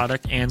based on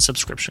product and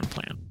subscription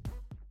plan.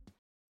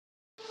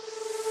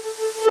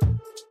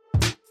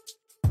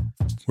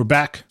 We're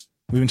back.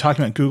 We've been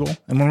talking about Google.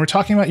 And when we're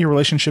talking about your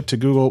relationship to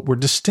Google, we're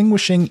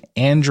distinguishing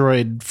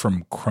Android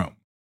from Chrome.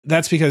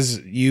 That's because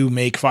you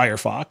make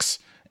Firefox.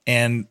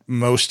 and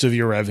most of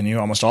your revenue,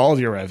 almost all of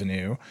your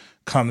revenue,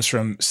 comes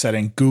from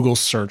setting Google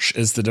search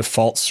as the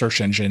default search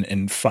engine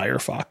in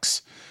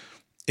Firefox.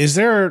 Is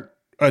there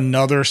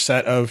another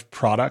set of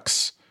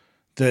products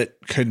that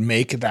could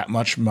make that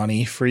much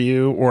money for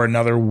you, or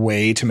another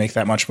way to make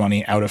that much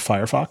money out of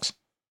Firefox?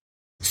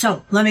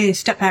 So let me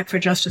step back for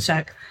just a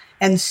sec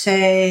and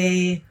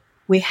say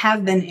we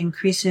have been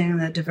increasing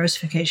the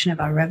diversification of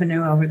our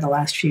revenue over the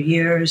last few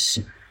years.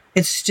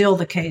 It's still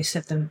the case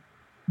that the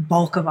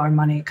bulk of our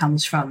money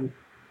comes from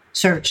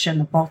search and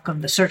the bulk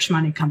of the search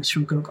money comes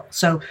from Google.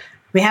 So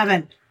we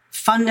haven't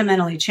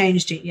fundamentally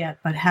changed it yet,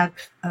 but have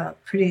a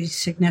pretty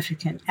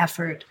significant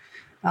effort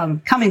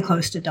coming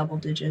close to double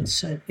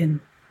digits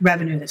in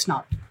revenue that's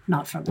not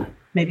from that,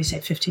 maybe say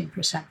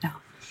 15% now,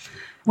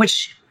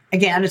 which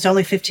again, it's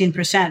only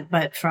 15%,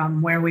 but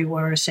from where we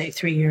were, say,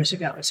 3 years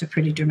ago, it's a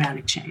pretty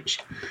dramatic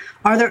change.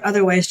 Are there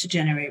other ways to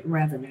generate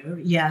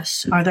revenue?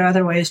 Yes. Are there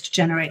other ways to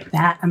generate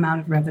that amount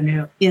of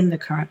revenue in the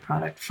current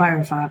product,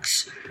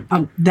 Firefox?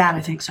 That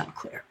I think is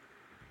unclear.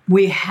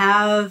 We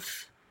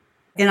have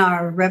in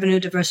our revenue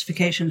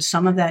diversification,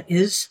 some of that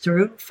is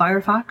through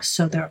Firefox.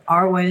 So there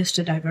are ways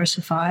to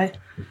diversify.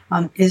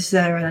 Is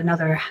there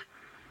another,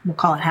 we'll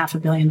call it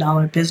 $500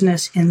 million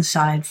business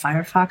inside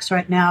Firefox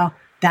right now?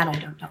 That I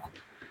don't know.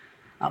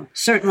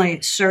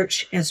 Certainly,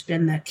 search has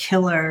been the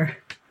killer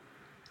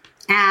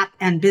app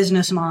and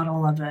business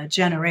model of a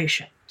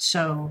generation.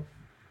 So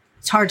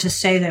it's hard to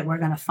say that we're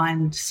going to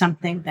find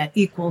something that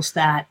equals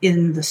that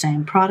in the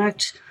same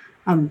product.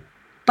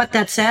 But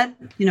that said,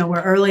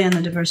 we're early in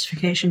the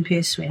diversification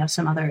piece. We have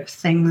some other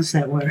things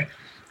that we're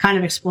kind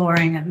of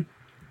exploring and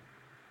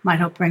might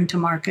hope bring to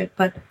market.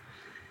 But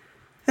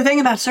the thing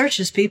about search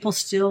is people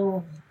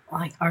still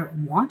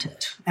want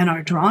it and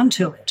are drawn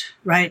to it,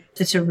 right?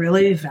 It's a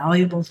really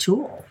valuable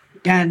tool.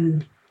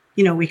 And,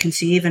 we can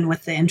see even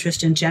with the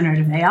interest in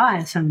generative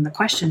AI, some of the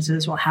questions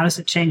is, well, how does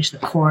it change the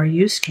core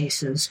use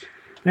cases?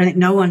 But I think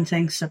no one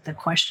thinks that the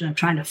question of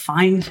trying to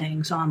find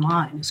things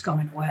online is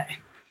going away.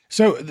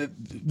 So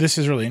this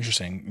is really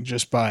interesting.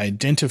 Just by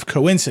dint of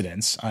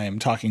coincidence, I am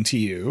talking to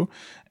you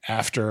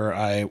after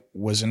I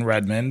was in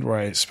Redmond, where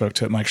I spoke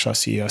to Microsoft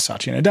CEO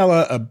Satya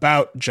Nadella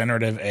about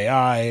generative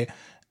AI.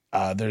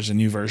 There's a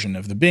new version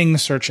of the Bing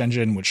search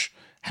engine, which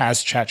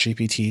has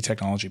ChatGPT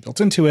technology built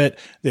into it.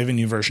 They have a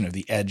new version of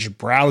the Edge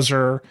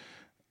browser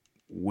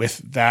with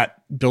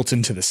that built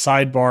into the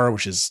sidebar,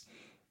 which is,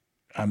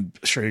 I'm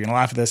sure you're going to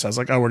laugh at this. I was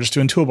like, oh, we're just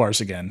doing toolbars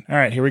again. All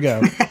right, here we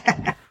go.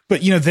 But,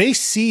 they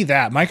see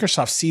that,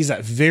 Microsoft sees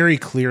that very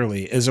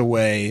clearly as a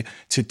way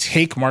to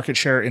take market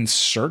share in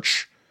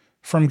search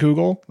from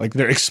Google. Like,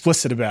 they're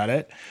explicit about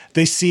it.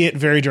 They see it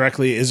very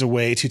directly as a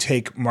way to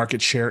take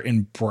market share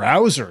in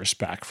browsers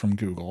back from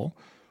Google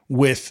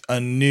with a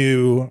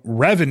new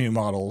revenue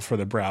model for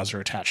the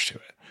browser attached to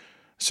it.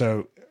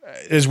 So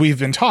as we've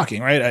been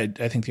talking, right,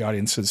 I think the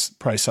audience has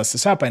probably sussed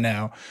this out by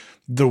now.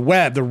 The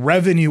web, the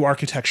revenue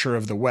architecture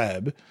of the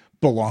web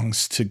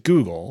belongs to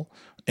Google,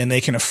 and they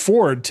can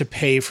afford to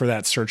pay for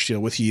that search deal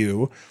with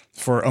you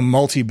for a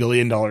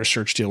multi-billion-dollar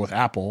search deal with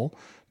Apple,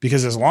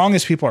 because as long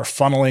as people are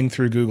funneling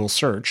through Google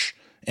search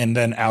and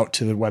then out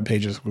to the web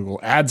pages with Google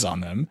ads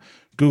on them,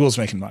 Google's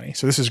making money.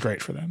 So this is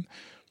great for them.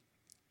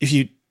 If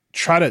you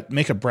try to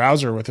make a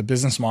browser with a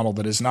business model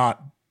that is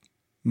not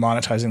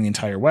monetizing the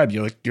entire web,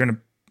 you're in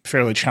a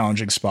fairly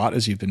challenging spot,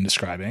 as you've been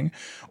describing.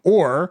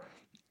 Or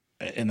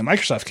in the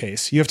Microsoft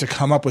case, you have to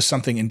come up with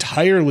something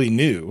entirely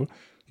new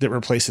that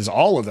replaces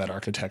all of that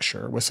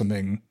architecture with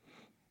something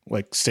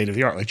like state of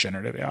the art, like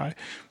generative AI.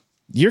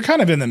 You're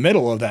kind of in the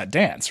middle of that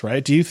dance,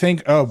 right? Do you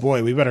think, oh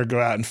boy, we better go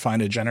out and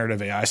find a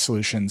generative AI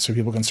solution so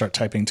people can start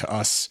typing to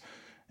us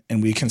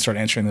and we can start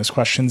answering those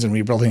questions and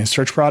rebuilding a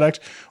search product?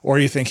 Or are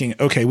you thinking,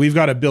 okay, we've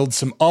got to build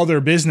some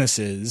other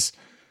businesses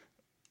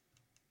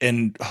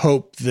and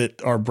hope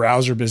that our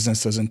browser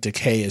business doesn't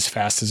decay as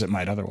fast as it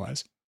might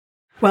otherwise?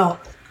 Well,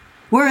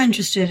 we're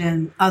interested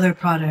in other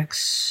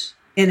products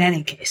in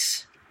any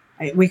case.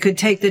 We could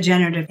take the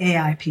generative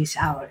AI piece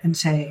out and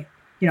say,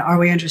 are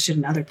we interested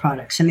in other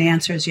products? And the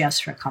answer is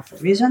yes, for a couple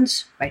of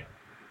reasons, right?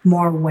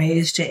 More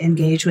ways to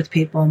engage with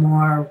people,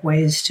 more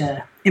ways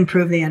to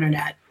improve the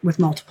internet with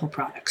multiple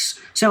products.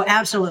 So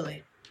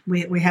absolutely,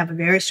 we have a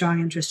very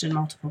strong interest in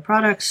multiple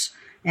products.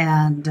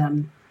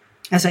 And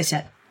as I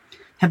said,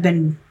 have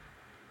been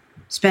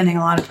spending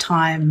a lot of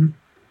time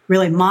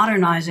really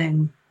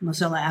modernizing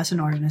Mozilla as an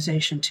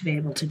organization to be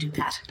able to do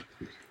that.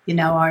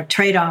 Our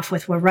trade-off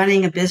with we're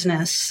running a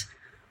business,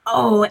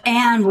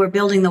 and we're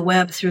building the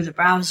web through the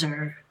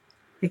browser,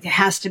 it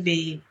has to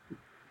be,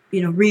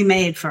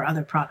 remade for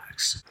other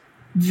products.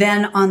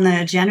 Then on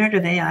the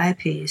generative AI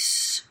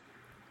piece,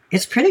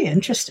 it's pretty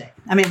interesting.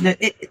 I mean,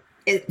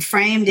 it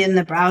framed in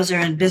the browser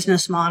and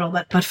business model,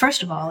 but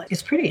first of all,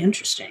 it's pretty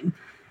interesting.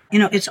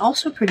 It's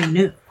also pretty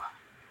new.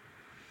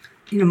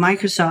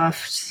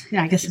 Microsoft,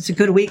 I guess it's a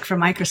good week for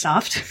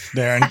Microsoft.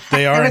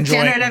 They are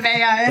enjoying generative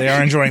AI. They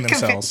are enjoying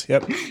themselves.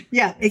 Yep.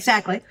 Yeah,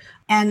 exactly.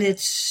 And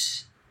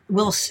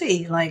we'll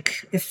see,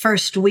 like if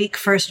first week,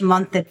 first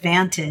month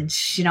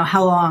advantage,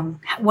 how long,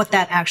 what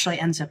that actually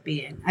ends up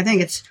being. I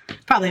think it's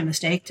probably a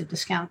mistake to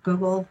discount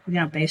Google,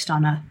 based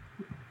on a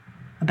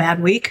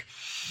bad week.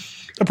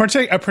 A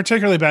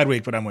particularly bad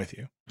week, but I'm with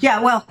you.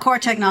 Yeah, well, core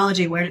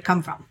technology, where did it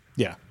come from?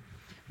 Yeah.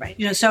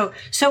 Right. So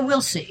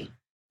we'll see.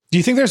 Do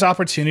you think there's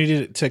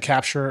opportunity to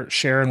capture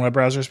share in web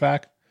browsers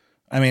back?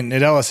 I mean,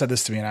 Nadella said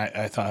this to me, and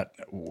I thought,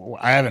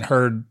 I haven't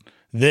heard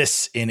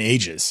this in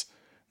ages,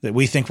 that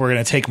we think we're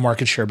going to take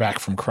market share back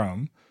from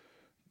Chrome.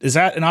 Is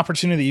that an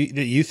opportunity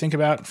that you think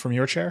about from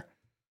your chair?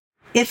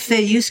 If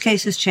the use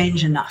cases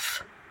change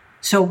enough.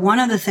 So one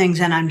of the things,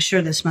 and I'm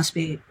sure this must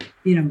be,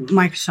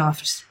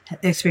 Microsoft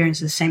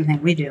experiences the same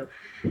thing we do,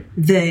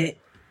 the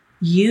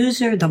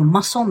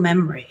muscle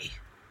memory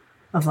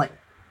of like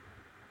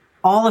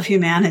all of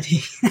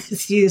humanity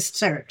has used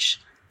search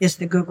is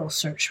the Google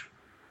search,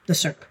 the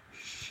SERP.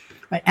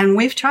 Right? And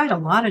we've tried a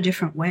lot of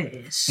different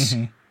ways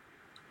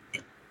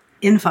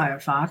in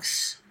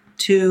Firefox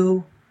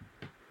to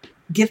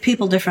give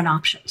people different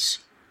options.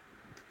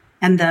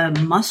 And the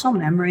muscle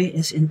memory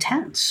is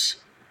intense.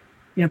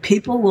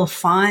 People will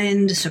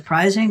find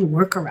surprising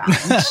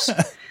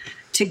workarounds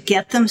to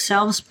get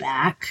themselves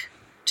back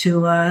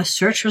to a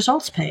search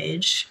results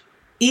page,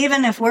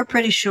 even if we're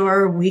pretty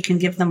sure we can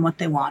give them what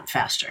they want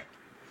faster.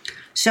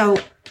 So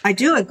I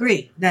do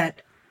agree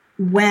that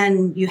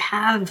when you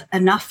have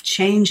enough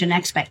change in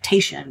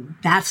expectation,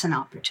 that's an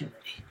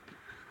opportunity.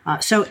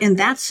 So in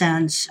that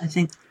sense, I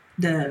think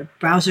the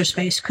browser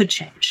space could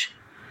change.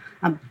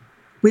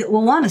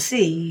 We'll want to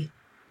see,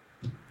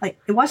 like,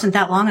 it wasn't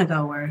that long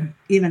ago where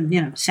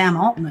even, Sam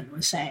Altman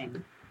was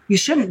saying, you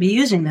shouldn't be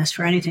using this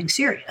for anything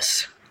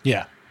serious.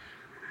 Yeah.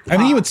 I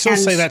think he would still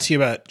say that to you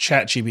about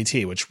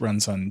ChatGPT, which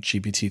runs on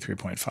GPT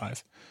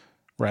 3.5,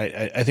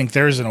 right? I think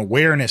there's an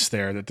awareness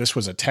there that this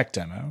was a tech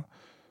demo.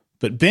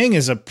 But Bing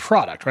is a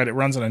product, right? It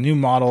runs on a new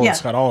model. Yeah.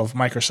 It's got all of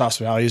Microsoft's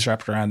values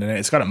wrapped around in it.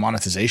 It's got a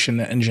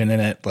monetization engine in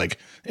it. Like,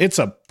 it's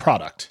a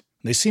product.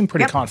 They seem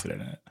pretty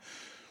confident in it.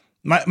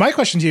 My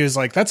question to you is,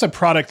 like, that's a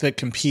product that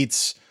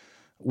competes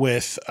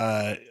with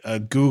a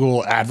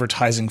Google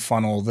advertising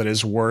funnel that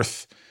is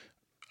worth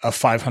a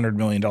 $500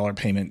 million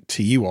payment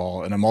to you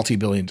all and a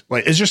multi-billion,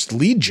 like, it's just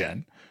lead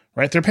gen,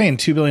 right? They're paying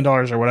 $2 billion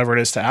or whatever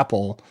it is to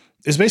Apple,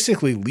 is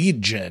basically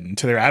lead gen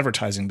to their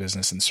advertising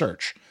business and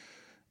search.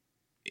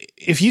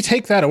 If you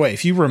take that away,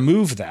 if you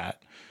remove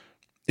that,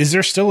 is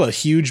there still a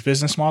huge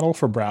business model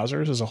for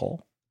browsers as a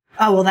whole?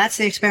 Oh, well, that's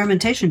the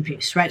experimentation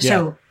piece, right?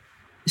 Yeah.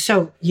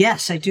 So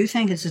yes, I do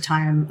think it's a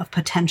time of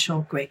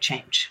potential great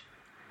change.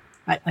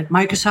 Right? Like,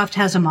 Microsoft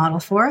has a model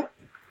for it.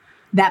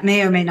 That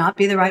may or may not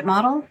be the right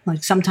model.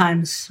 Like,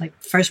 sometimes, like,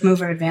 first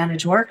mover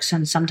advantage works,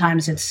 and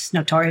sometimes it's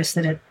notorious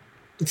that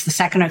it's the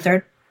second or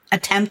third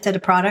attempt at a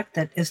product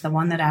that is the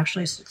one that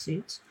actually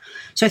succeeds.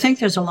 So I think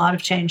there's a lot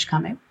of change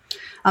coming.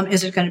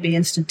 Is it going to be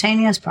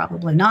instantaneous?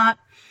 Probably not.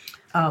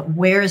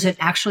 Where is it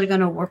actually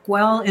going to work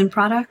well in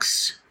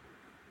products?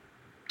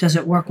 Does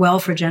it work well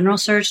for general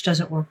search? Does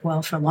it work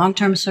well for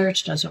long-term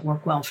search? Does it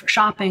work well for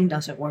shopping?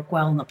 Does it work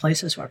well in the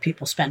places where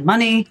people spend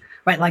money?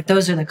 Right? Like,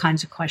 those are the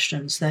kinds of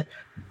questions that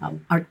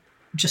are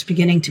just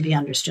beginning to be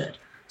understood.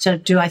 So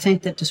do I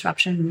think that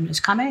disruption is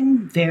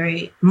coming?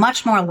 Very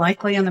much more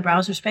likely in the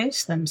browser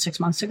space than 6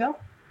 months ago,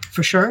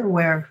 for sure,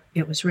 where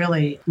it was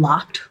really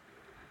locked.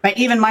 Right?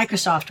 Even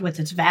Microsoft, with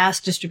its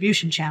vast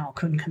distribution channel,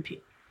 couldn't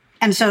compete.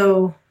 And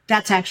so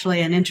that's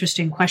actually an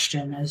interesting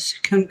question, as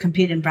couldn't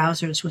compete in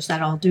browsers. Was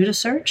that all due to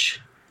search?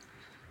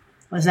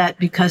 Was that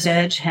because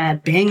Edge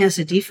had Bing as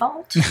a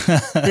default?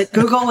 That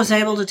Google was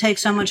able to take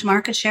so much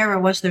market share, or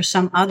was there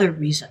some other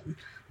reason?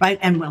 Right?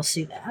 And we'll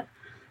see that.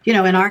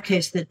 In our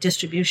case, the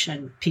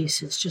distribution piece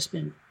has just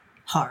been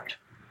hard.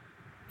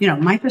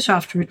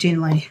 Microsoft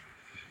routinely,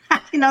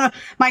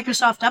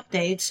 Microsoft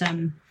updates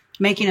and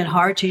making it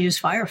hard to use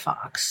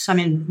Firefox. I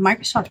mean,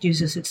 Microsoft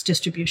uses its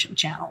distribution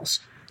channels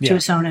to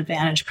its own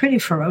advantage pretty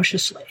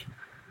ferociously.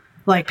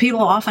 Like, people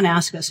often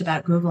ask us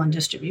about Google and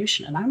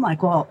distribution, and I'm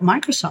like, well,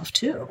 Microsoft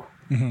too.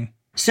 Mm-hmm.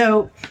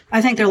 So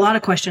I think there are a lot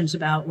of questions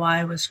about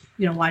why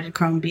did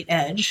Chrome beat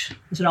Edge?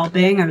 Is it all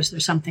Bing, or is there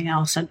something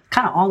else? And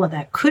kind of all of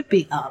that could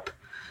be up.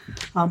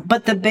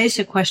 But the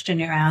basic question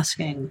you're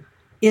asking,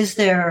 is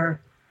there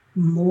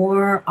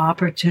more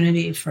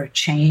opportunity for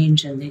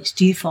change in these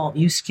default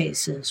use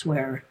cases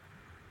where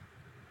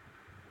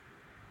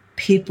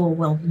people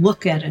will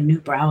look at a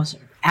new browser?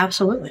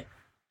 Absolutely.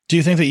 Do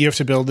you think that you have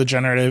to build the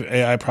generative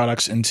AI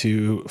products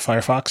into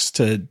Firefox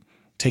to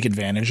take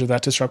advantage of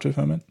that disruptive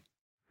moment?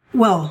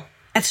 Well,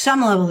 at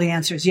some level, the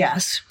answer is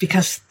yes,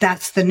 because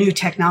that's the new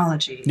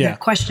technology. Yeah. The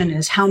question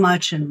is how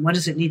much and what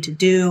does it need to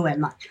do?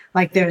 And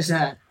like there's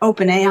a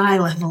OpenAI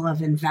level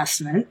of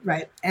investment,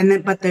 right? And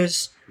then, but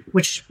there's,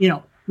 which,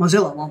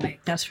 Mozilla won't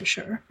make, that's for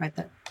sure, right?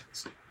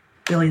 That's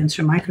billions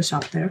from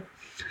Microsoft there.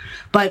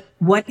 But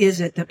what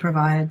is it that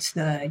provides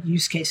the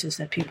use cases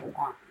that people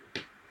want?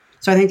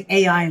 So I think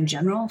AI in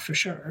general, for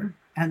sure,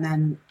 and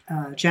then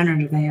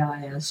generative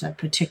AI as a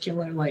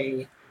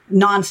particularly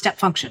non-step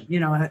function,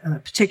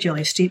 a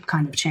particularly steep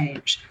kind of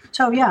change.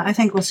 So yeah, I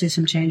think we'll see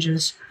some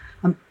changes.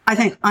 I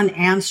think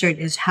unanswered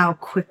is how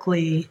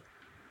quickly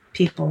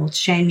people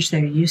change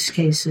their use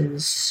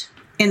cases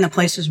in the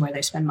places where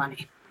they spend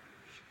money.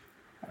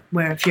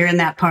 Where if you're in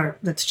that part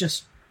that's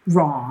just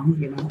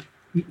wrong,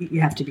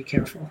 you have to be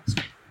careful.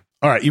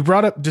 All right, you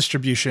brought up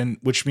distribution,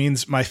 which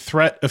means my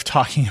threat of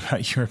talking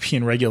about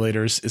European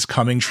regulators is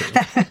coming true.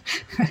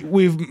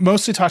 We've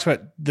mostly talked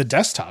about the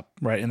desktop,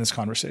 right, in this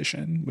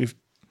conversation.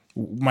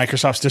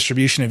 Microsoft's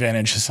distribution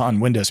advantage is on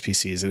Windows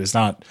PCs. It is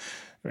not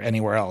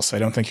anywhere else. I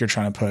don't think you're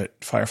trying to put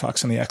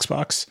Firefox on the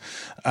Xbox.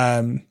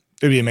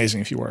 It'd be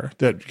amazing if you were.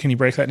 Can you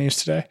break that news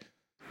today?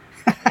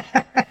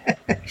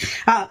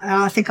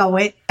 I think I'll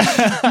wait.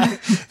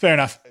 Fair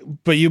enough.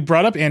 But you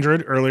brought up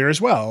Android earlier as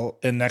well.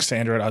 And next to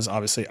Android is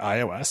obviously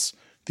iOS.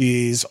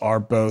 These are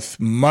both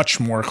much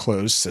more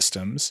closed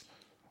systems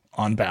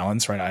on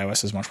balance, right?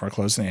 iOS is much more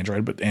closed than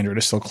Android, but Android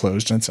is still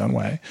closed in its own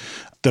way.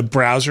 The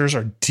browsers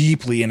are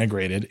deeply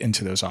integrated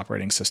into those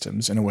operating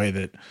systems in a way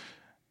that,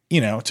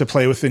 to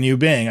play with the new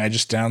Bing, I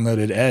just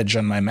downloaded Edge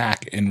on my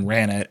Mac and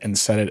ran it and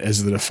set it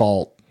as the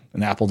default.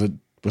 And Apple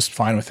was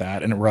fine with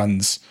that. And it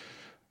runs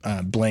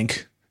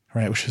Blink,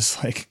 right? Which is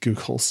like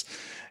Google's.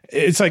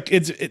 It's like,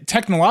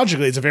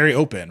 technologically, it's very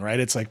open, right?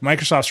 It's like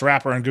Microsoft's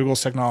wrapper and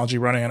Google's technology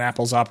running on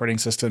Apple's operating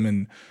system,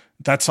 and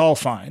that's all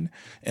fine.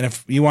 And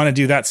if you want to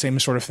do that same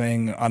sort of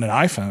thing on an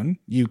iPhone,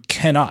 you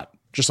cannot.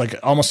 Just like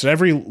almost at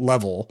every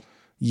level,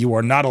 you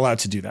are not allowed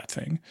to do that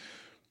thing.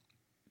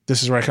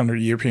 This is where I come to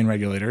European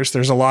regulators.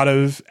 There's a lot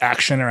of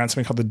action around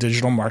something called the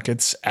Digital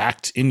Markets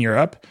Act in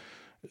Europe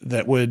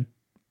that would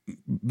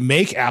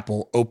make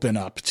Apple open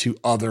up to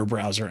other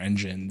browser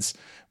engines,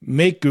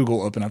 make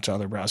Google open up to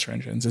other browser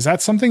engines. Is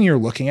that something you're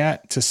looking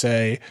at to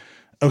say,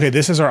 okay,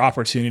 this is our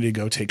opportunity to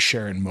go take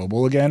share in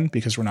mobile again,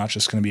 because we're not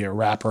just going to be a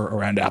wrapper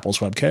around Apple's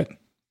WebKit?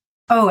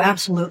 Oh,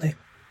 absolutely.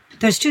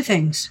 There's two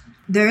things.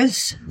 There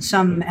is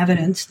some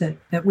evidence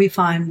that we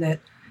find that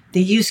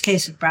the use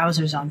case of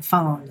browsers on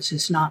phones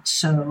is not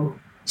so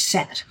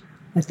set,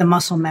 that the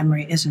muscle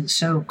memory isn't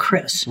so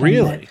crisp.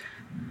 Really?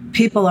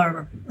 People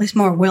are at least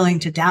more willing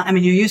to you're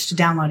used to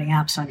downloading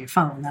apps on your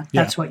phone.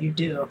 That's what you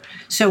do.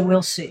 So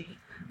we'll see.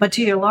 But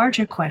to your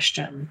larger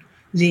question,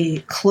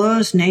 the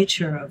closed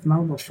nature of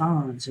mobile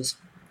phones is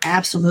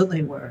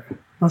absolutely, we're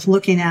both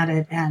looking at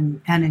it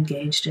and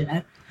engaged in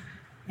it.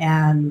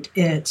 And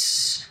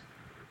it's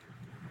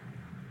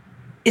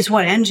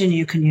what engine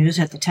you can use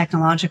at the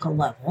technological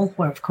level,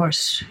 where, of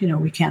course,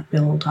 we can't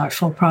build our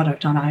full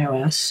product on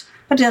iOS.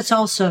 But that's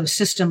also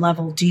system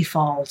level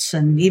defaults.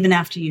 And even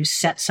after you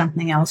set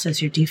something else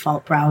as your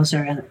default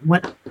browser, and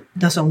what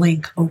does a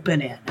link open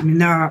in?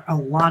 There are a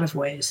lot of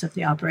ways that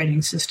the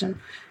operating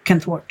system can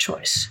thwart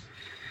choice.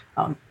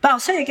 But I'll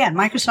say again,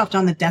 Microsoft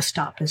on the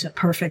desktop is a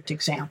perfect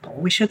example.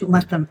 We shouldn't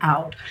let them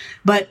out.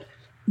 But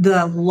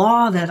the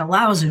law that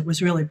allows it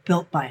was really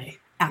built by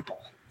Apple.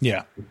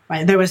 Yeah.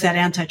 Right. There was that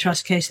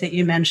antitrust case that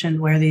you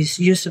mentioned where the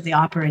use of the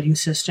operating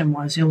system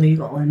was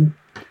illegal and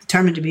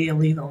determined to be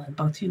illegal in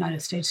both the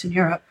United States and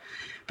Europe.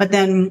 But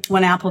then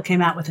when Apple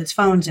came out with its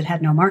phones, it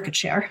had no market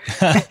share.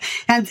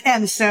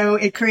 and so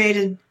it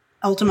created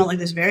ultimately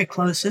this very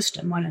closed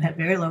system when it had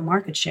very low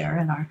market share,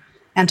 and our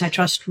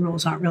antitrust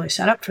rules aren't really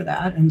set up for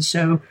that. And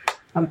so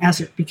as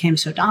it became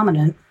so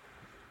dominant,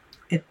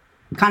 it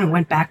kind of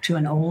went back to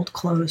an old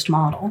closed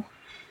model.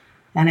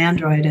 And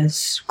Android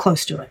is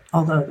close to it,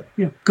 although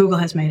Google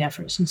has made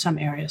efforts in some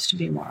areas to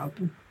be more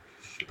open.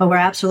 But we're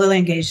absolutely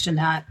engaged in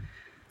that.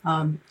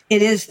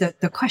 It is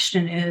the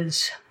question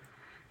is,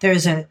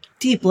 there's a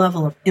deep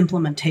level of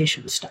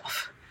implementation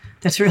stuff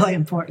that's really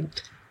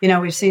important.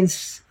 We've seen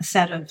a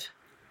set of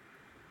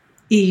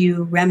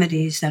EU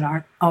remedies that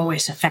aren't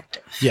always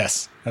effective.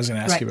 Yes, I was going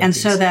to ask you about and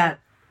these. So that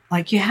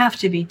you have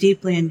to be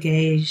deeply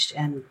engaged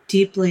and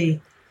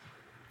deeply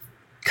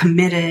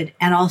committed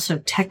and also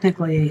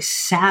technically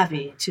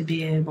savvy to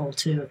be able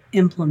to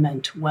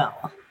implement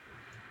well.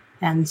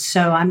 And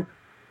so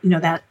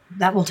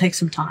that will take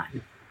some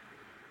time.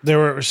 There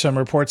were some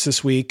reports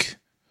this week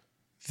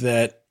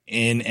that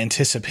in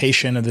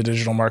anticipation of the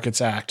Digital Markets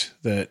Act,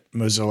 that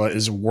Mozilla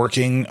is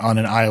working on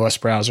an iOS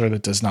browser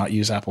that does not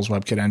use Apple's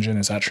WebKit engine.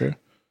 Is that true?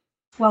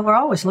 Well, we're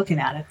always looking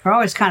at it. We're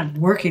always kind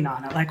of working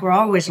on it. We're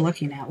always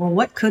looking at,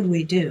 what could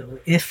we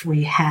do if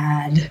we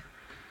had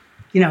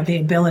the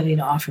ability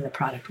to offer the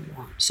product we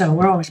want. So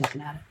we're always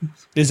looking at it.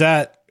 Is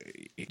that,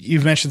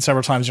 you've mentioned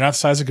several times, you're not the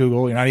size of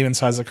Google, you're not even the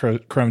size of the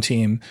Chrome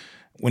team.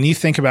 When you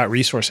think about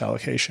resource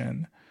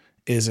allocation,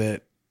 is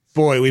it,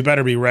 boy, we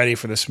better be ready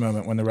for this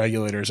moment when the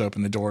regulators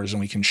open the doors and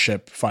we can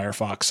ship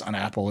Firefox on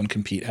Apple and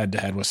compete head to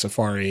head with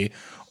Safari?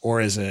 Or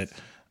is it,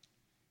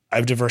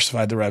 I've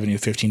diversified the revenue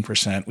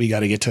 15%. We got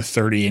to get to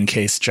 30 in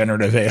case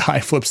generative AI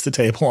flips the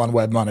table on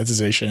web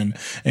monetization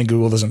and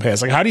Google doesn't pay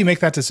us. How do you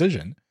make that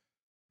decision?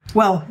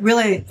 Well,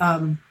 really,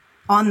 on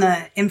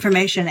the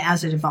information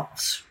as it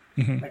evolves.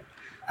 Mm-hmm. Right?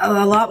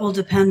 A lot will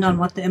depend on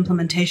what the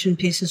implementation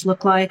pieces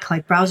look like.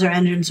 Browser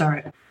engines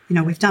are,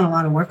 we've done a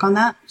lot of work on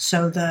that.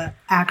 So the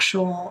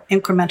actual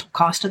incremental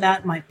cost of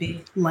that might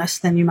be less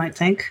than you might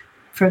think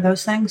for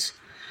those things.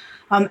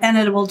 And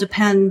it will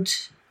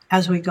depend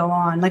as we go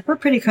on. Like, we're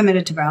pretty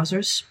committed to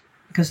browsers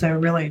because they're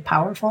really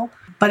powerful,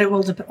 but it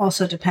will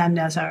also depend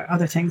as our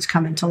other things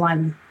come into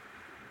line,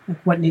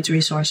 like what needs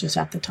resources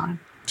at the time.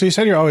 So you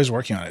said you're always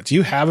working on it. Do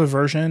you have a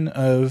version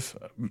of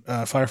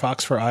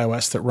Firefox for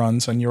iOS that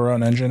runs on your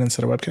own engine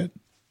instead of WebKit?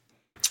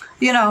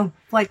 You know,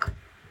 like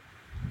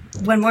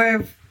when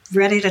we're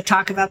ready to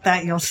talk about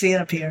that, you'll see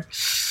it appear.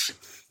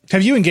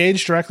 Have you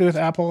engaged directly with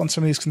Apple on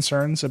some of these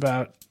concerns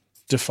about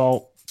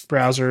default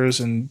browsers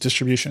and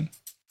distribution?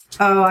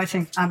 Oh, I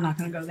think I'm not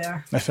going to go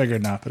there. I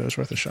figured not, but it was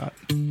worth a shot.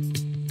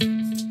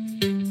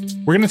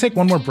 We're going to take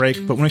one more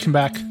break, but when we come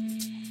back,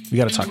 we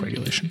got to talk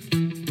regulation.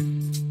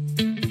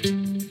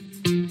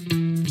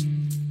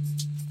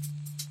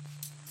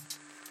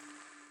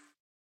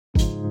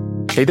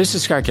 Hey, this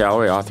is Scott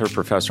Galloway, author,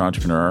 professor,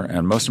 entrepreneur,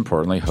 and most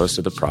importantly, host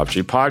of the Prop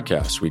G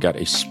podcast. We got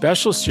a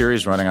special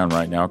series running on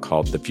right now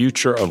called The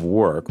Future of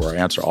Work, where I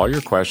answer all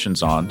your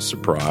questions on,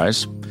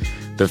 surprise,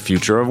 the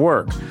future of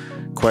work.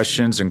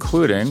 Questions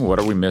including, what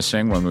are we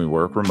missing when we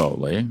work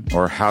remotely?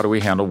 Or how do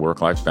we handle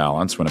work-life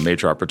balance when a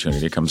major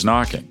opportunity comes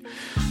knocking?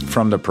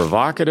 From the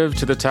provocative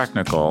to the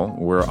technical,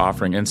 we're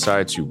offering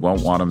insights you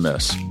won't want to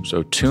miss.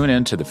 So tune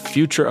in to The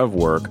Future of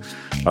Work,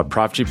 a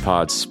Prop G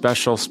Pod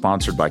special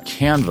sponsored by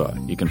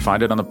Canva. You can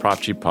find it on the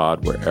Prop G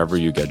Pod wherever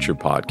you get your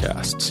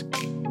podcasts.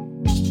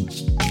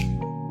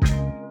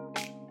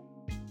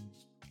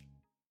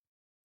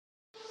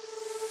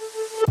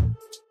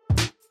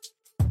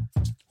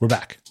 We're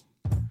back.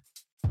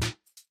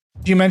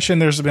 You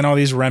mentioned there's been all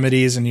these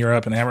remedies in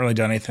Europe and they haven't really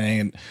done anything.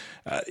 And,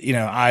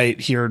 I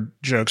hear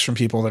jokes from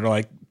people that are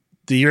like,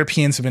 the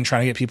Europeans have been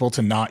trying to get people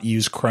to not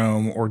use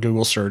Chrome or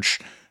Google search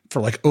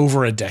for like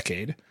over a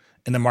decade.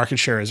 And the market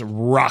share is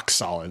rock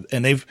solid.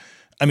 And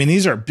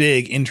these are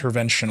big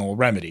interventional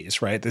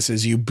remedies, right? This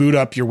is you boot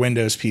up your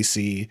Windows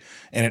PC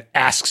and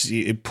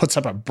it puts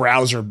up a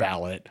browser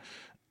ballot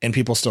and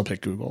people still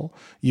pick Google.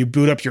 You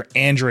boot up your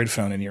Android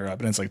phone in Europe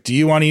and it's like, do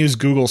you want to use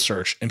Google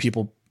search? And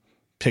people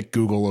pick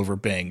Google over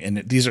Bing. And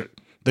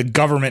the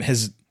government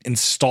has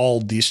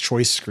installed these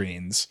choice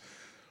screens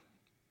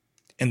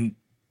and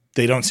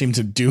they don't seem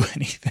to do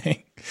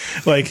anything.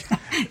 Like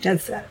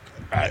that's that.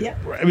 Yeah.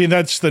 I mean,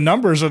 that's the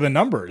numbers are the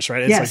numbers,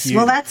 right? It's yes. Like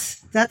well,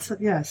 that's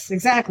yes,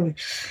 exactly.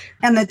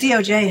 And the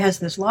DOJ has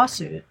this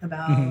lawsuit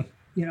about,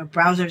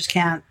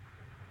 browsers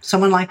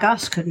someone like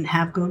us couldn't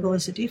have Google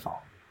as a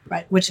default,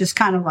 right? Which is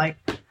kind of like,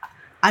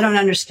 I don't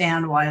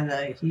understand why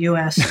the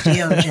US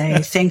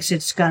DOJ thinks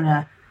it's going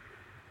to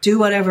do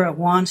whatever it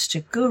wants to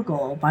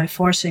Google by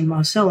forcing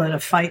Mozilla to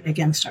fight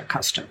against our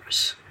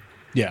customers.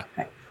 Yeah.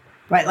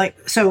 Right.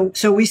 Like, so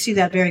we see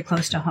that very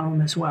close to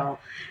home as well.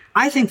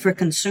 I think for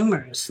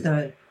consumers,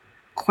 the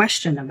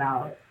question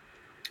about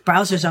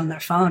browsers on their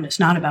phone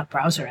is not about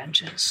browser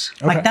engines.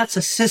 Okay. Like that's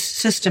a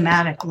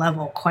systematic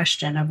level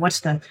question of what's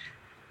the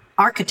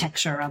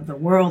architecture of the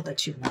world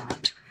that you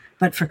want.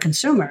 But for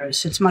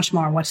consumers, it's much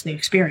more what's the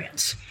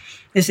experience.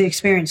 Is the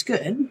experience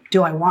good?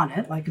 Do I want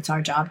it? Like it's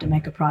our job to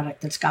make a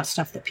product that's got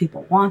stuff that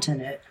people want in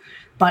it.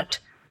 But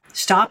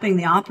stopping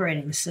the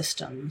operating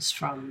systems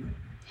from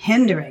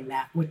hindering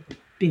that would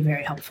be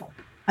very helpful.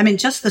 I mean,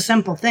 just the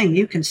simple thing,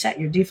 you can set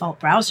your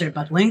default browser,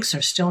 but links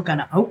are still going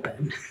to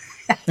open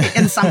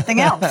in something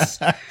else,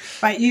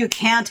 right? You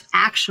can't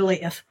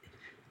actually, if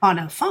on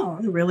a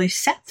phone, really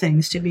set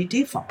things to be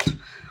default.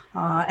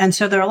 And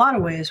so there are a lot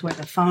of ways where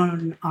the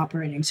phone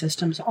operating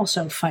systems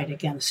also fight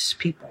against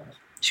people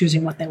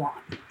choosing what they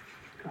want,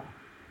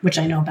 which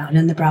I know about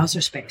in the browser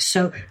space.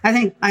 So I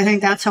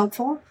think that's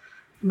helpful,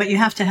 but you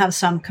have to have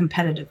some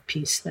competitive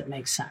piece that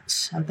makes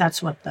sense. And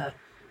that's what the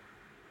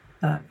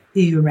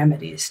EU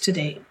remedies to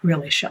date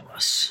really show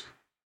us.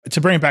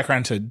 To bring it back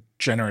around to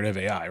generative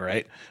AI,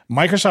 right?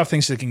 Microsoft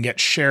thinks it can get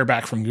share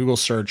back from Google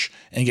search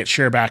and get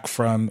share back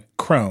from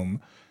Chrome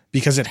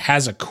because it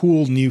has a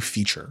cool new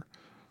feature.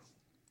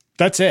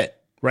 That's it,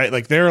 right?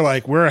 Like they're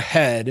like, we're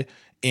ahead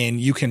and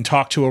you can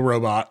talk to a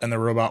robot and the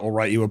robot will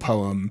write you a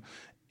poem.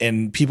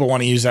 And people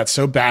want to use that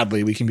so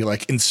badly, we can be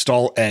like,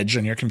 install Edge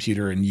on your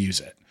computer and use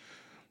it.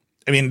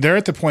 I mean, they're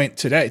at the point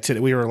today,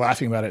 we were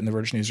laughing about it in the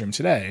Verge Newsroom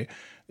today.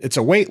 It's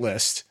a wait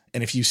list.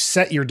 And if you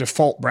set your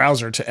default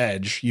browser to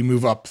Edge, you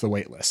move up the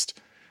wait list.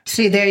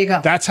 See, there you go.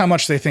 That's how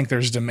much they think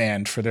there's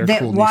demand for their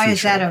cool new Why feature.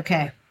 is that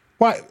okay?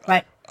 Why?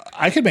 Right.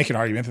 I could make an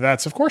argument that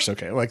that's, of course,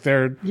 okay. Like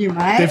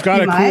they've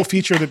got a cool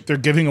feature that they're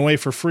giving away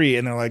for free,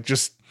 and they're like,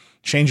 just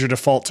change your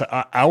default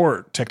to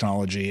our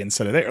technology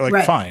instead of theirs. Like,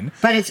 right. Fine.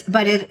 But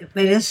it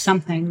is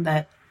something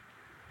that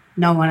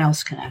no one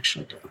else can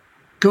actually do.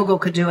 Google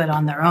could do it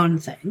on their own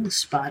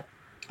things, but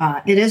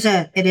it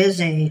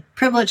is a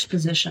privileged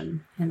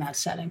position in that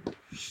setting.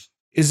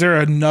 Is there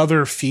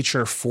another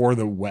feature for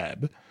the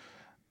web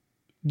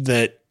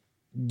that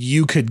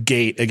you could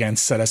gate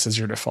against set us as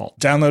your default?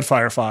 Download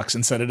Firefox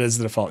and set it as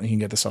the default and you can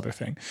get this other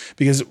thing.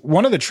 Because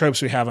one of the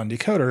tropes we have on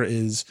Decoder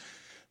is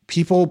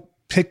people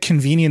pick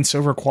convenience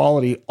over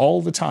quality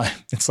all the time.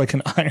 It's like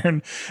an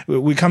iron.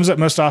 It comes up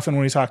most often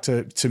when we talk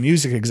to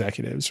music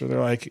executives where they're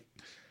like,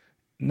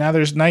 now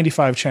there's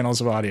 95 channels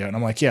of audio. And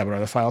I'm like, yeah, but are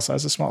the file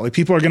sizes small? Like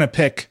people are going to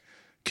pick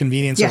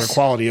convenience over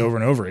quality over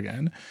and over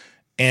again.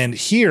 And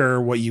here,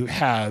 what you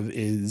have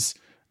is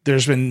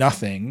there's been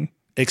nothing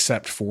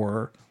except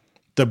for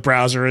the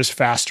browser is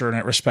faster and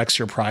it respects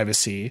your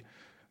privacy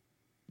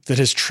that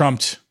has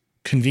trumped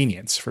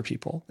convenience for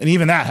people. And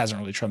even that hasn't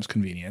really trumped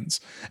convenience.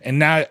 And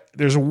now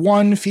there's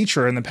one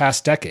feature in the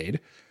past decade,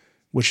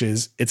 which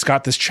is it's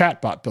got this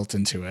chatbot built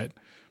into it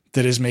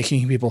that is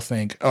making people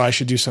think, oh, I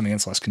should do something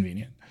that's less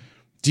convenient.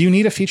 Do you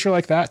need a feature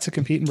like that to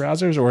compete in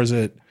browsers, or is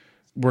it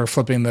we're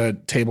flipping the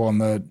table on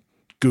the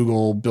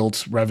Google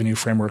built revenue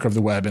framework of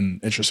the web and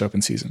it's just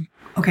open season?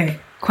 Okay.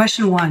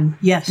 Question one.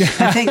 Yes.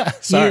 I think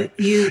Sorry.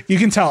 You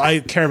can tell I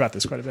care about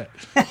this quite a bit.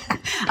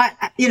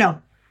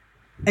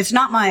 It's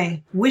not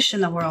my wish in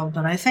the world,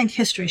 but I think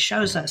history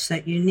shows us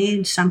that you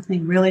need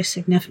something really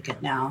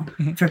significant now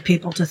for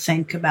people to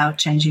think about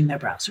changing their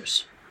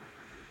browsers.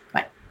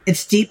 Right.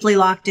 It's deeply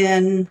locked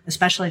in,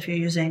 especially if you're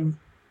using,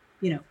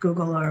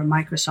 Google or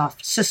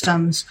Microsoft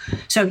systems.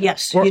 So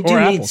yes, you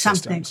do need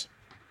something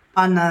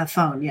on the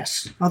phone.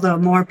 Yes. Although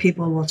more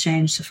people will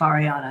change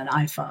Safari on an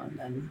iPhone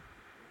than,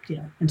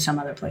 in some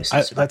other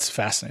places. That's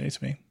fascinating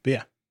to me. But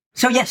yeah.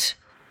 So yes,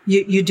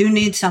 you do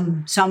need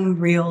some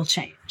real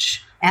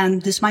change.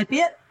 And this might be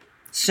it.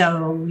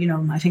 So,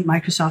 I think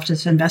Microsoft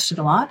has invested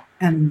a lot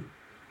and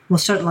will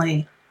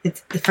certainly,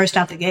 it's the first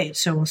out the gate.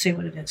 So we'll see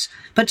what it is.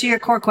 But to your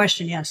core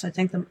question, yes, I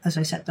think, as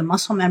I said, the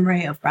muscle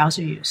memory of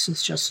browser use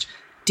is just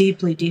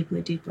deeply,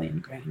 deeply, deeply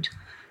ingrained.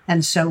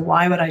 And so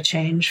why would I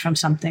change from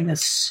something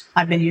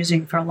I've been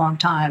using for a long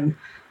time?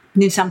 I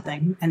need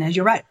something. And as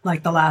you're right,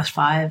 like the last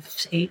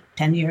 5, 8,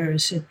 10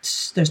 years,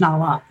 there's not a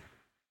lot.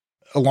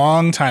 A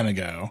long time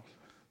ago,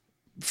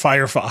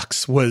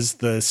 Firefox was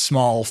the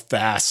small,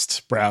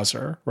 fast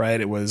browser, right?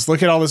 It was,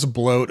 look at all this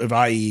bloat of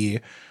IE.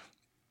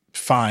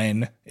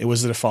 Fine. It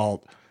was the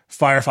default.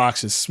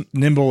 Firefox is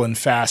nimble and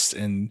fast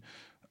and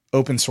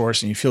open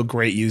source, and you feel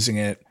great using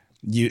it.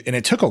 And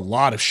it took a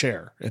lot of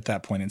share at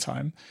that point in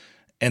time.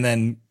 And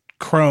then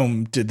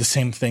Chrome did the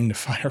same thing to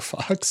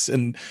Firefox,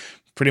 and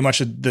pretty much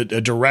a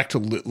direct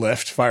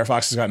lift.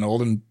 Firefox has gotten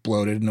old and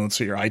bloated, and that's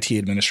what your IT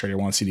administrator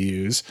wants you to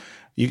use.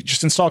 You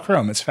just install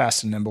Chrome. It's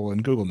fast and nimble,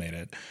 and Google made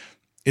it.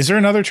 Is there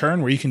another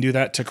turn where you can do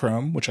that to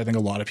Chrome, which I think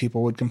a lot of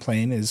people would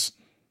complain is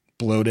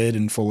bloated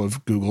and full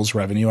of Google's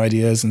revenue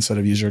ideas instead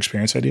of user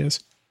experience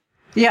ideas?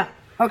 Yeah.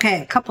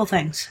 Okay. A couple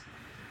things.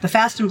 The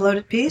fast and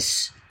bloated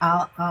piece,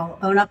 I'll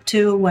own up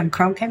to when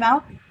Chrome came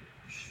out.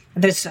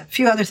 There's a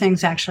few other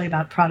things actually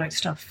about product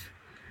stuff.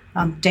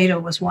 Data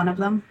was one of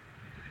them.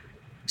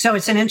 So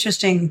it's an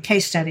interesting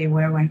case study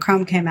where when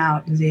Chrome came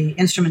out, the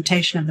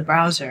instrumentation of the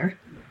browser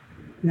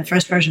in the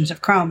first versions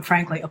of Chrome,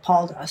 frankly,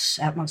 appalled us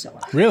at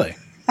Mozilla. Really?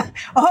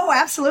 Oh,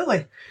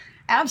 absolutely.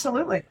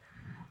 Absolutely.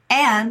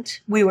 And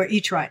we were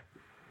each right.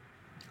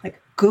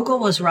 Like Google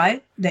was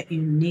right that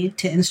you need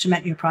to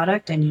instrument your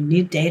product and you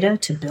need data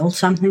to build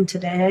something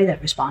today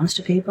that responds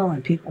to people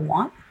and people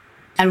want.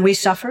 And we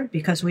suffered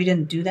because we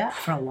didn't do that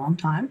for a long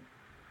time.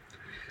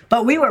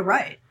 But we were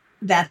right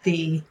that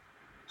the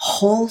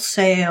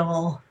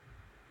wholesale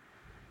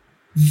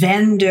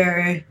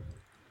vendor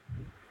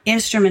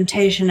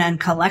instrumentation and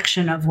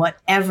collection of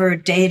whatever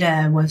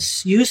data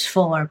was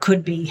useful or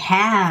could be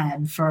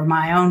had for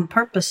my own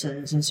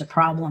purposes is a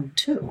problem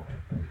too.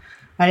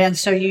 Right? And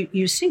so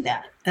you see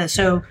that.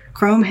 So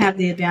Chrome had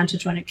the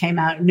advantage when it came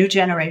out, new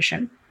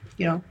generation,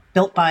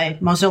 built by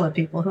Mozilla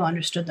people who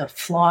understood the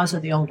flaws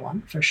of the old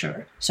one for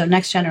sure. So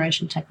next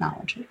generation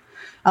technology.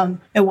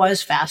 It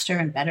was faster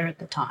and better at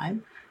the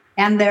time.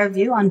 And their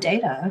view on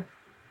data,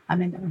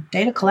 the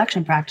data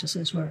collection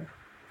practices were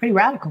pretty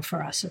radical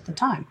for us at the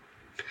time.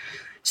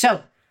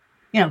 So,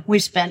 we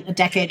spent a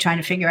decade trying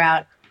to figure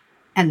out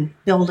and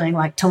building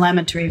like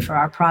telemetry for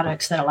our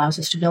products that allows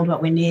us to build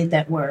what we need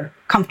that we're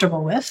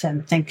comfortable with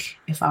and think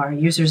if our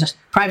users,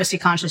 privacy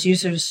conscious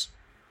users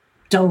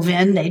dove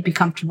in, they'd be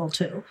comfortable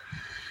too.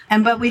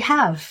 But we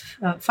have,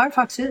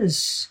 Firefox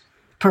is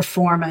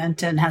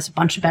performant and has a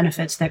bunch of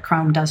benefits that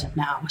Chrome doesn't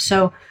now.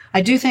 So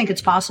I do think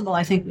it's possible.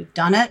 I think we've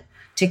done it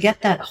to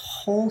get that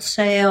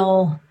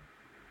wholesale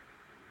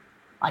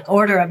like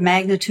order of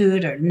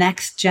magnitude or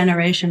next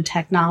generation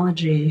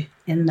technology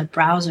in the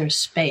browser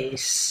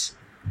space.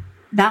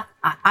 That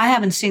I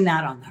haven't seen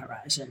that on the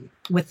horizon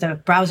with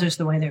the browsers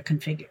the way they're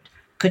configured.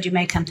 Could you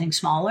make something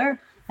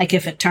smaller? Like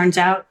if it turns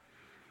out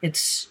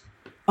it's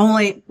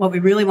only what we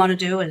really want to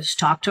do is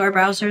talk to our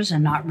browsers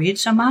and not read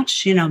so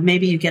much,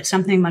 maybe you get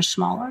something much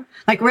smaller.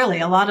 Like really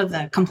a lot of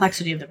the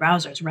complexity of the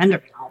browser is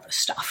rendering all this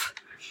stuff.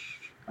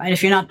 Right?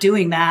 If you're not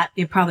doing that,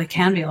 it probably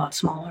can be a lot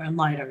smaller and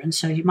lighter. And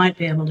so you might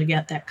be able to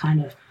get that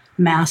kind of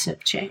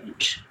massive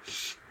change.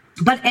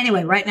 But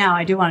anyway, right now,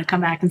 I do want to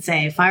come back and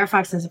say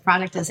Firefox as a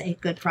product is a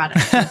good product.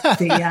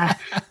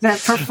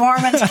 The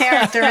performance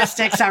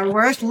characteristics are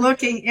worth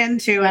looking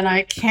into, and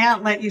I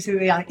can't let you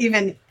through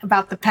even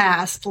about the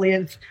past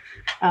leave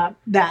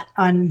that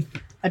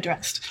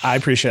unaddressed. I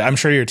appreciate it. I'm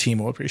sure your team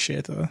will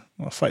appreciate the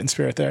fighting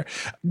spirit there.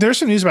 There's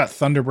some news about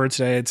Thunderbird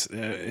today.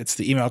 It's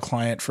the email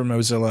client for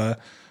Mozilla.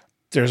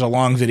 there's a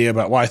long video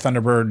about why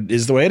Thunderbird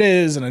is the way it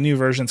is and a new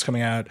version's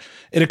coming out.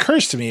 It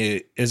occurs to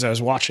me as I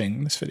was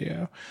watching this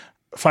video,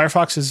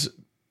 Firefox is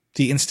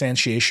the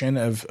instantiation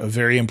of a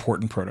very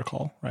important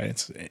protocol, right?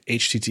 It's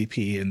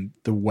HTTP and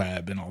the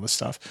web and all this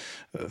stuff.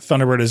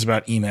 Thunderbird is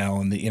about email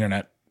and the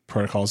internet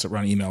protocols that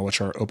run email,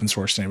 which are open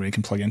source and anybody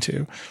can plug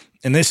into.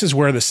 And this is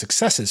where the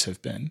successes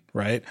have been,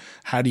 right?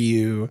 How do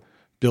you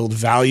build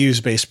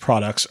values-based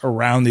products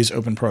around these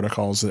open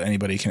protocols that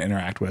anybody can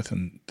interact with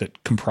and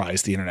that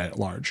comprise the internet at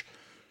large?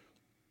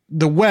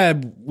 The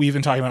web, we've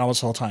been talking about all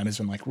this whole time, has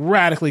been like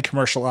radically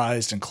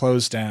commercialized and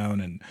closed down,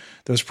 and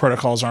those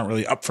protocols aren't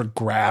really up for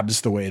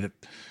grabs the way that,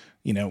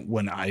 you know,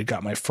 when I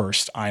got my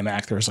first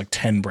iMac, there was like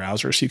 10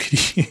 browsers you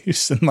could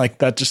use, and like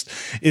that just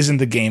isn't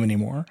the game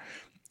anymore.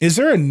 Is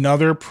there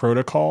another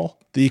protocol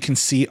that you can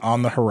see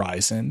on the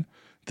horizon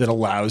that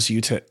allows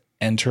you to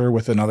enter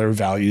with another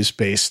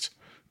values-based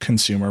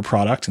consumer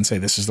product and say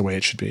this is the way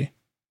it should be?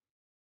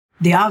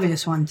 The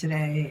obvious one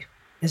today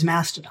is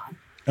Mastodon.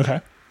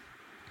 Okay.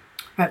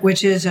 Right,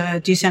 which is a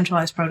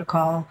decentralized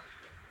protocol,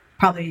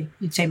 probably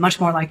you'd say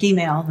much more like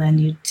email than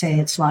you'd say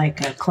it's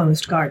like a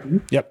closed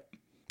garden. Yep.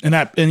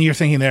 And you're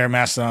thinking there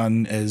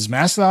Mastodon is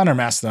Mastodon or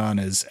Mastodon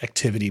is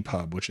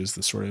ActivityPub, which is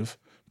the sort of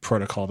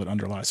protocol that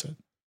underlies it.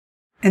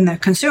 In the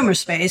consumer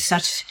space,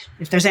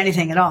 if there's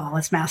anything at all,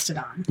 it's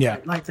Mastodon. Yeah.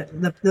 Like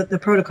the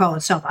protocol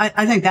itself.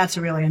 I think that's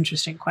a really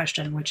interesting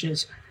question, which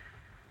is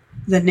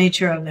the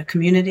nature of the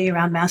community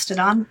around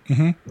Mastodon.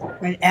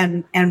 Mm-hmm. Right?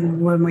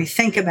 And when we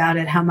think about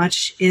it, how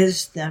much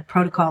is the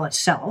protocol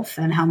itself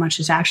and how much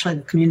is actually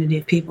the community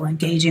of people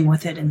engaging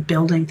with it and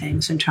building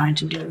things and trying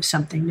to do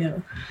something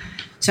new.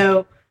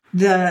 So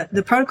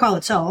the protocol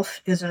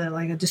itself is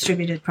like a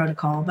distributed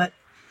protocol,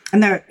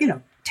 and they're,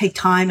 take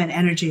time and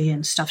energy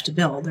and stuff to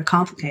build. They're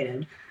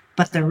complicated,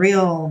 but the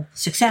real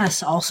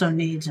success also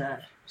needs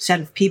a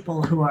set of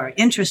people who are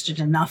interested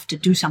enough to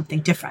do something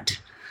different.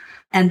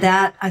 And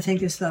that, I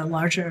think, is the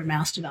larger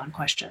Mastodon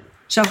question.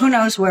 So who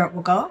knows where it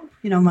will go?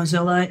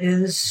 Mozilla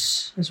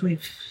is, as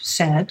we've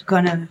said,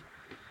 going to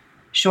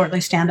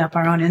shortly stand up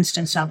our own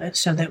instance of it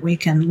so that we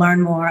can learn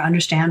more,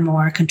 understand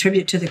more,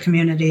 contribute to the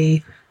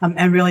community,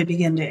 and really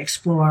begin to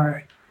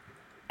explore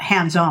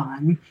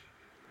hands-on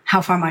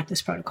how far might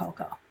this protocol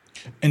go.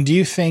 And do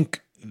you think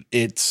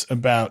it's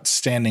about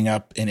standing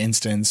up an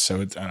instance,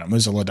 so it's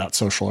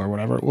Mozilla.social or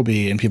whatever it will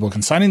be, and people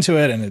can sign into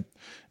it, and it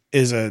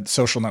is a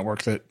social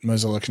network that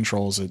Mozilla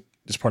controls, it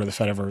is part of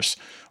the Fediverse?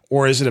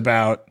 Or is it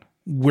about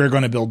we're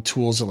going to build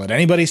tools that let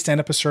anybody stand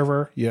up a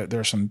server? Yeah, there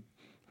are some,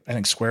 I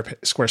think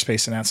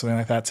Squarespace announced something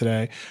like that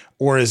today.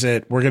 Or is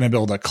it we're going to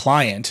build a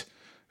client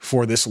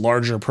for this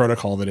larger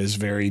protocol that is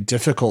very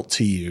difficult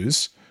to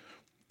use,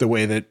 the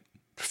way that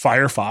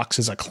Firefox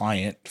is a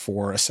client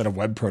for a set of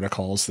web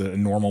protocols that a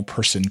normal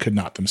person could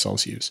not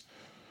themselves use?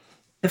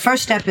 The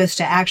first step is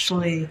to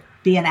actually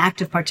be an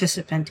active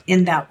participant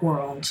in that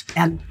world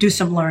and do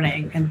some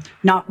learning and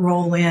not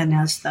roll in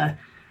as the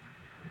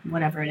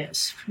whatever it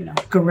is,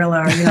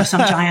 gorilla or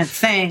some giant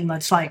thing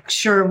that's like,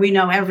 sure, we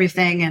know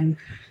everything and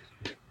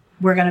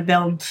we're going to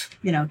build,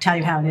 tell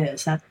you how it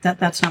is.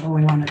 That's not what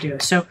we want to do.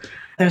 So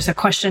there's a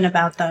question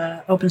about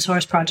the open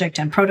source project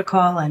and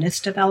protocol and its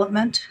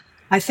development.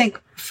 I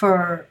think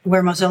for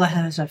where Mozilla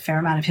has a fair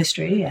amount of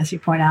history, as you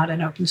point out,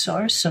 in open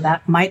source, so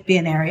that might be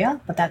an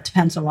area, but that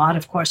depends a lot,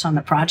 of course, on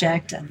the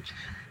project.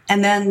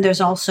 And then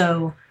there's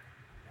also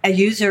a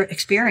user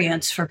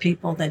experience for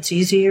people that's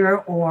easier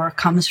or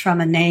comes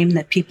from a name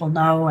that people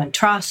know and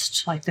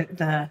trust. Like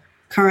the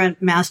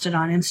current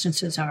Mastodon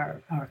instances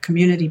are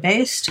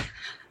community-based.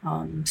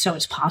 So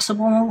it's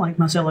possible, like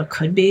Mozilla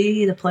could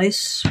be the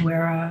place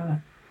where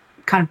a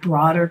kind of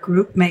broader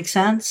group makes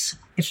sense.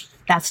 If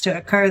that's to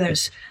occur,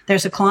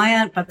 there's a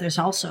client, but there's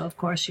also, of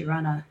course, you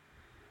run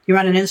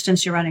an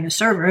instance, you're running a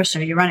server, so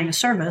you're running a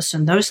service,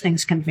 and those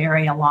things can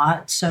vary a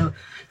lot. So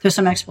there's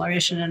some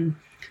exploration in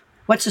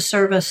what's a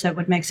service that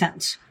would make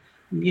sense.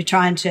 You're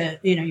trying to,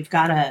 you've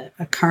got a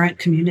current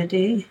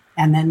community,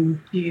 and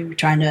then you're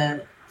trying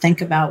to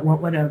think about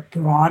what would a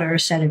broader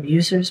set of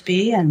users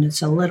be. And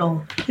it's a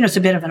little, it's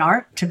a bit of an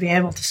art to be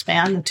able to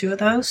span the two of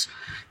those.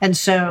 And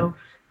so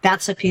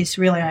that's a piece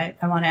really I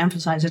want to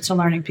emphasize. It's a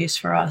learning piece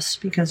for us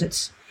because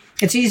it's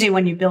easy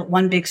when you build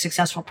one big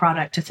successful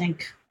product to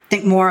think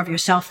more of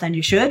yourself than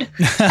you should,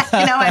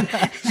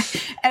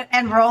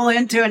 and roll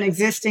into an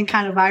existing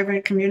kind of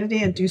vibrant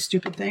community and do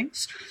stupid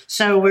things.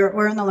 So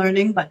we're in the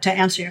learning, but to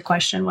answer your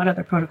question, what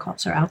other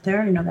protocols are out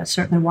there? That's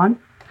certainly one.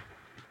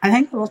 I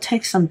think it will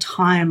take some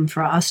time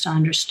for us to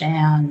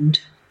understand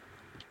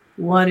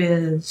what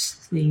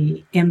is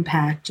the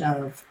impact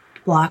of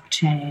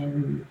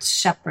blockchain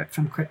separate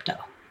from crypto.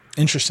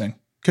 Interesting.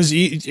 Because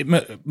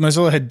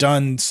Mozilla had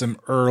done some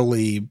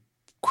early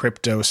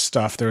crypto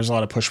stuff. There was a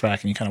lot of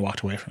pushback and you kind of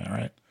walked away from it,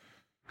 right?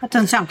 That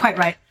doesn't sound quite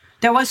right.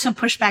 There was some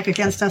pushback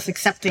against us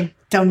accepting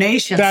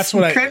donations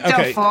in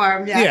crypto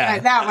form. Yeah.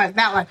 Right,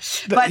 that one.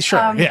 But,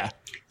 sure, yeah.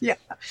 Yeah.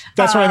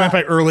 That's what I meant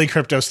by early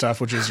crypto stuff,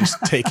 which is just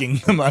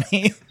taking the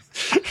money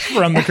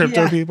from the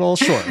crypto people.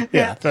 Sure.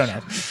 Yeah, fair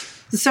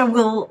enough.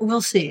 So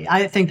we'll see.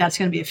 I think that's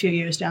going to be a few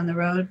years down the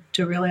road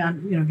to really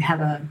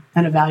have an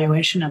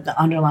evaluation of the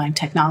underlying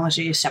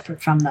technology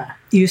separate from the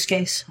use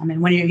case. I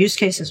mean, when your use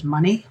case is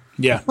money,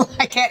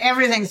 like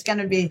everything's going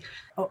to be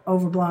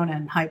overblown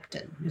and hyped,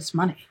 and it's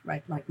money,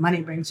 right? Like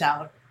money brings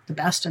out the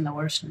best and the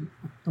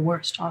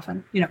worst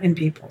often, in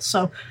people.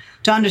 So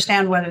to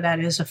understand whether that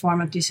is a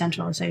form of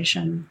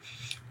decentralization,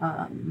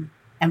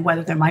 and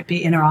whether there might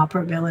be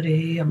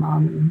interoperability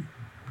among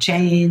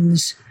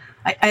chains,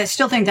 I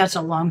still think that's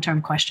a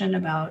long-term question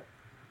about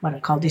what I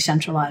call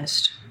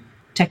decentralized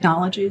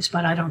technologies,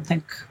 but I don't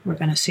think we're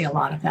going to see a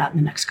lot of that in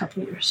the next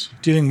couple of years.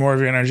 Do you think more of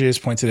your energy is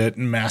pointed at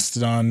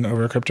Mastodon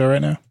over crypto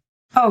right now?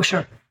 Oh,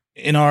 sure.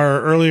 In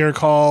our earlier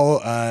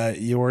call,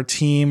 your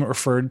team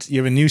you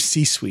have a new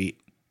C-suite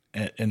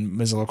in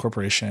Mozilla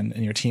Corporation,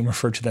 and your team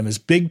referred to them as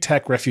big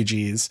tech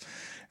refugees.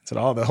 Said,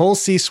 the whole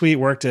C-suite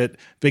worked at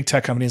big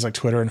tech companies like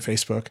Twitter and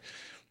Facebook.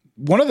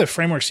 One of the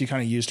frameworks you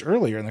kind of used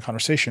earlier in the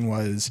conversation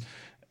was,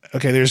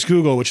 okay, there's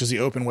Google, which is the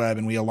open web,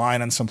 and we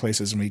align on some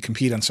places and we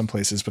compete on some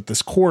places, but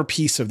this core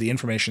piece of the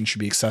information should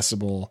be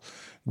accessible.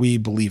 We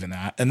believe in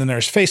that. And then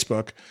there's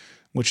Facebook,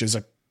 which is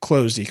a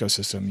closed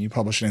ecosystem. You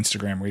publish an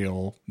Instagram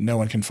reel, no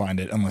one can find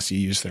it unless you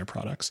use their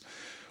products.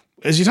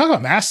 As you talk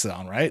about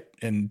Mastodon, right,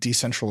 and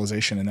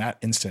decentralization in that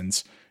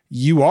instance,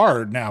 you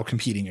are now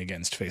competing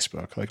against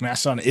Facebook. Like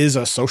Mastodon is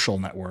a social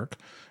network.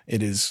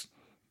 It is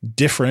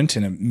different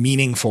in a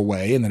meaningful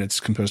way in that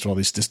it's composed of all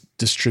these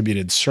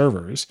distributed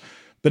servers,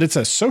 but it's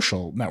a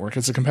social network.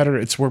 It's a competitor.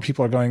 It's where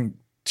people are going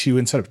to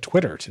instead of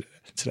Twitter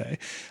today.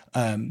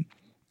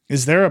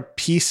 Is there a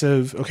piece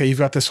of, okay, you've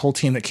got this whole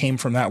team that came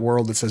from that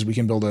world that says we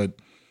can build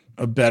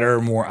a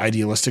better, more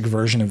idealistic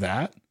version of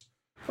that?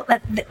 Well,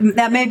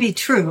 that may be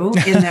true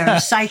in their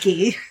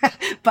psyche,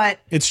 but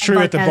it's true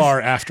at the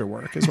bar after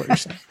work is what you're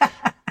saying.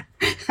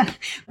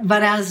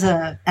 But as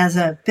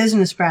a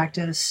business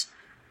practice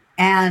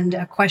and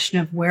a question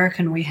of where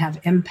can we have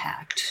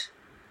impact,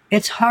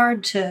 it's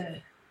hard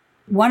to,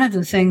 one of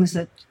the things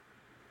that,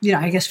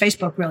 I guess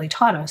Facebook really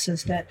taught us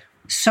is that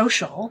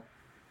social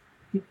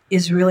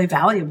is really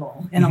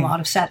valuable in a lot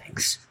of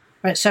settings,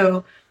 right?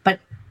 So, but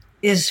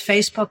is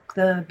Facebook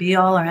the be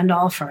all or end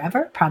all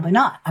forever? Probably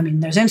not. I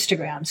mean, there's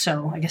Instagram,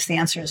 so I guess the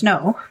answer is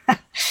no.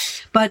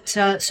 But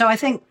so I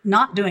think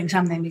not doing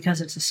something because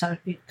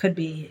it could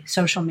be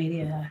social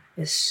media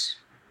is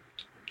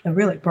a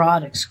really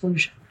broad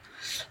exclusion,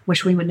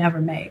 which we would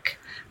never make.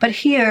 But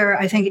here,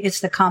 I think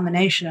it's the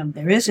combination of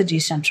there is a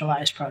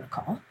decentralized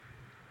protocol.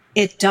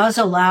 It does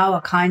allow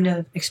a kind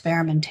of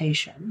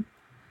experimentation,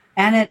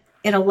 and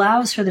it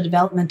allows for the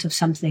development of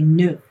something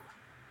new.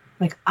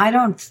 Like, I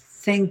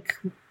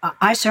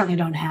certainly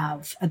don't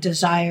have a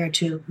desire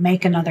to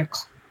make another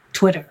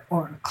Twitter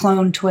or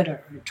clone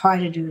Twitter or try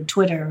to do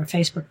Twitter or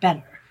Facebook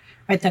better,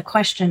 right? The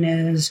question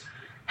is,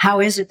 how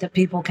is it that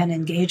people can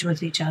engage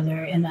with each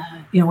other in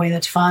a way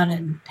that's fun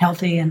and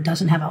healthy and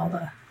doesn't have all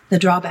the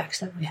drawbacks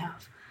that we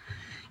have?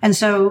 And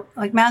so,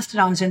 like,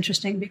 Mastodon's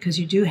interesting because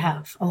you do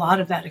have a lot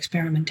of that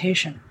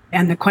experimentation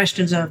and the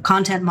questions of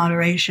content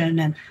moderation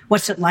and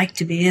what's it like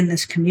to be in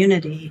this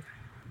community.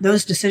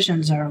 Those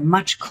decisions are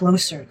much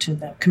closer to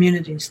the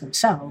communities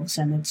themselves,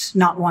 and it's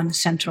not one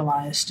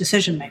centralized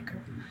decision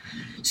maker.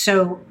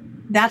 So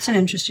that's an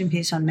interesting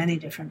piece on many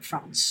different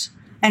fronts.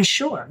 And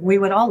sure, we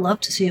would all love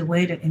to see a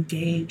way to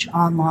engage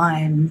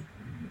online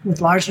with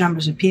large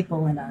numbers of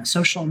people in a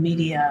social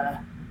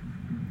media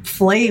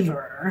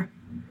flavor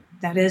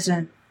that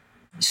isn't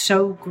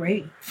so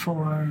great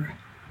for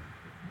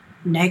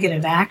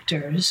negative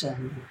actors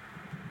and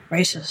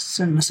racists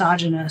and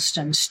misogynists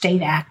and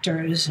state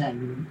actors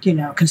and,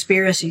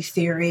 conspiracy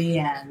theory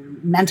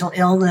and mental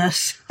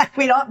illness.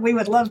 We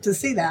would love to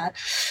see that,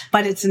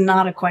 but it's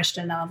not a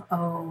question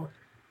of,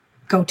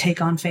 go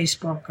take on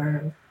Facebook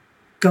or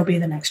go be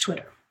the next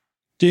Twitter.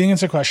 Do you think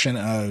it's a question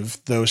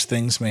of those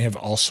things may have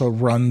also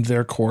run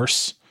their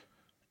course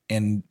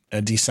and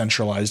a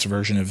decentralized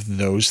version of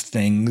those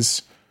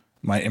things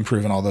might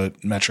improve on all the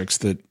metrics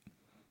that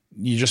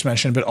you just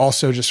mentioned, but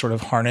also just sort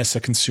of harness a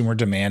consumer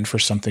demand for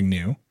something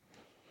new?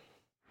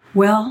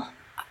 Well,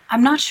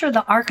 I'm not sure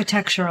the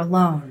architecture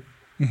alone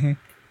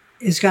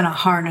is going to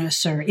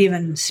harness or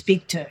even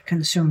speak to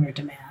consumer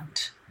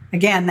demand.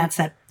 Again, that's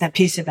that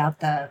piece about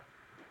the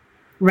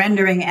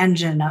rendering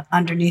engine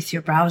underneath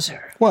your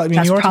browser. Well, I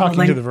mean, you're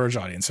talking to the Verge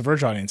audience. The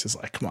Verge audience is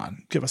like, come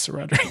on, give us a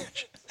rendering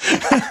engine.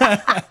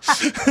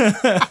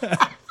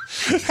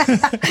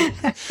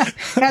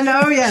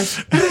 Hello,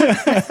 yes.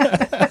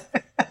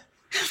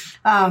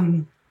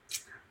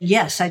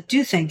 Yes, I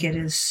do think it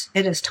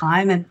is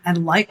time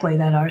and likely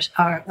that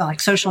our like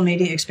social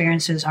media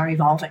experiences are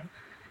evolving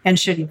and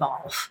should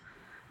evolve.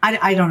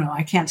 I don't know.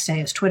 I can't say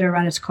has Twitter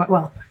run its course.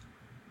 Well,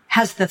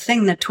 has the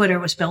thing that Twitter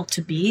was built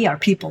to be, are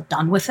people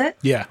done with it?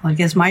 Yeah. Like,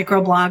 is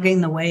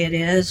microblogging the way it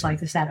is?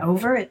 Like, is that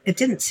over? It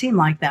didn't seem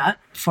like that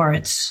for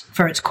its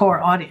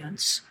core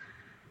audience.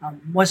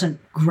 Wasn't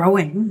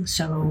growing.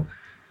 So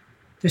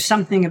there's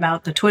something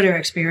about the Twitter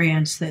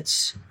experience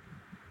that's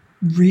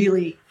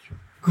really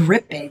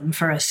gripping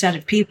for a set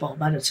of people,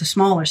 but it's a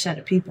smaller set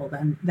of people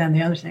than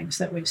the other things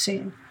that we've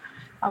seen.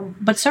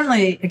 But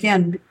certainly,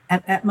 again,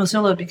 at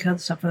Mozilla,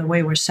 because of the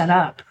way we're set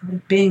up,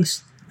 being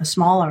a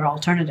smaller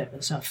alternative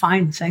is a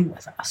fine thing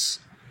with us.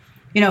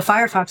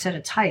 Firefox at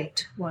its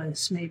height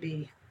was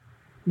maybe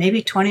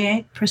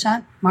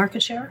 28%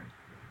 market share,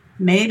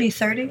 maybe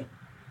 30%,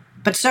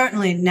 but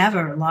certainly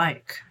never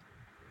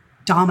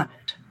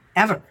dominant,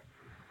 ever.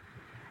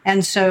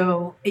 And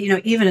so,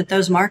 even at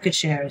those market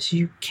shares,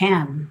 you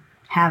can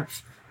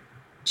have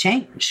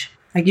change.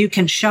 You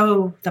can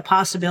show the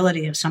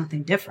possibility of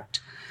something different.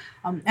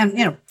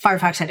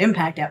 Firefox had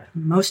impact.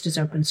 Most is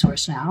open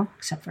source now,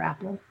 except for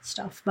Apple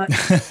stuff. But,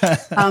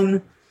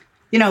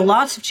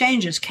 lots of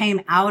changes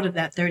came out of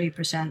that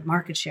 30%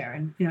 market share,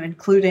 and,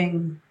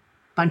 including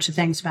a bunch of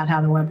things about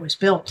how the web was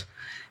built.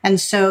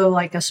 And so,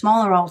 a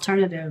smaller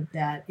alternative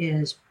that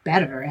is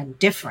better and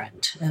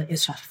different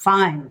is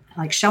fine.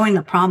 Showing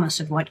the promise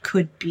of what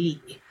could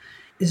be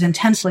is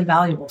intensely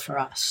valuable for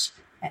us.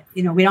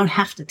 We don't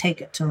have to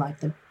take it to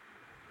the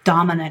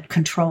dominant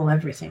control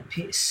everything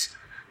piece.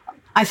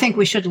 I think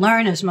we should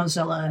learn as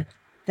Mozilla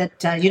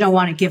that you don't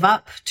want to give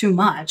up too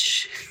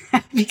much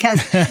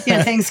because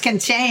things can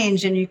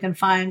change, and you can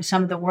find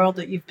some of the world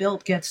that you've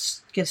built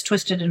gets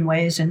twisted in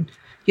ways, and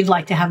you'd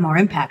like to have more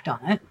impact on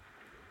it.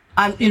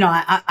 I'm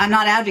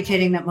not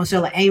advocating that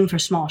Mozilla aim for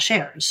small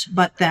shares,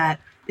 but that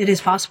it is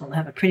possible to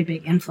have a pretty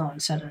big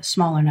influence at a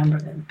smaller number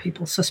than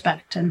people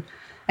suspect. And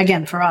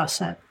again, for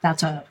us,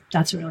 that's a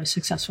really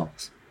successful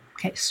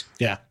case.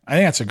 Yeah, I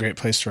think that's a great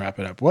place to wrap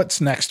it up. What's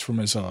next for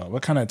Mozilla?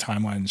 What kind of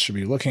timelines should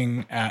we be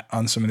looking at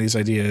on some of these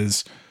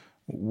ideas?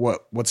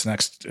 What's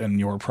next in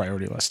your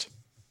priority list?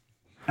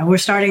 We're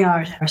starting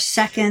our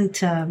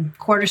second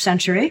quarter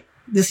century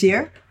this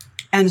year.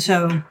 And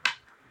so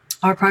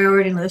our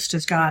priority list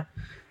has got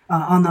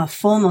on the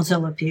full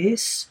Mozilla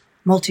piece,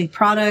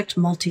 multi-product,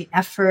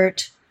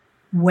 multi-effort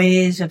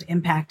ways of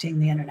impacting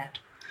the internet.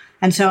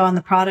 And so on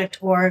the product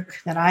org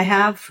that I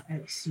have,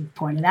 as you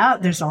pointed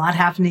out, there's a lot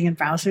happening in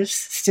browsers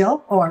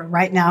still, or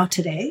right now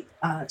today.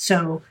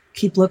 So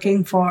keep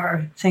looking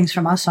for things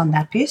from us on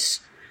that piece.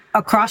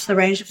 Across the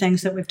range of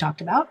things that we've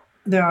talked about,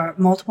 there are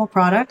multiple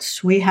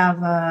products. We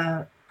have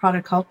a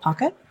product called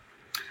Pocket,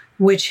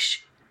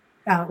 which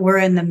we're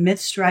in the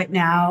midst right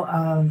now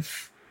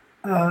of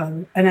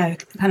kind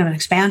of an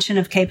expansion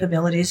of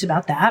capabilities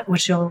about that,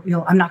 which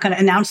I'm not going to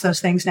announce those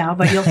things now,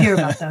 but you'll hear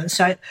about those.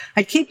 So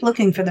I keep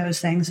looking for those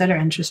things that are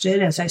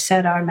interested. As I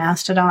said, our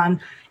Mastodon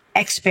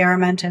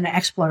experiment and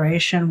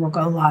exploration will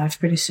go live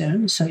pretty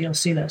soon. So you'll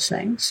see those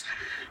things.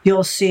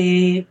 You'll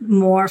see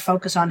more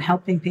focus on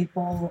helping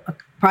people.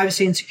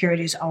 Privacy and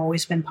security has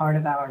always been part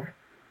of our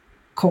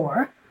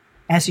core.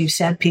 As you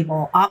said,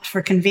 people opt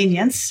for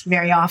convenience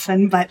very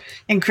often, but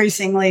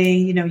increasingly,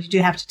 you do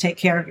have to take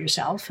care of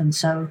yourself. And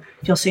so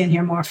you'll see and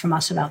hear more from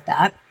us about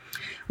that.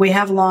 We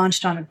have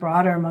launched on a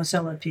broader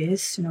Mozilla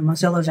piece,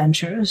 Mozilla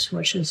Ventures,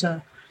 which is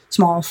a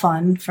small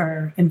fund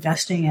for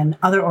investing in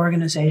other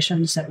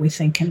organizations that we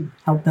think can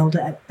help build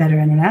a better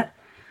internet.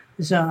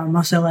 There's a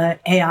Mozilla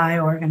AI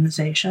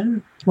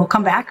organization. We'll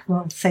come back.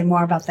 We'll say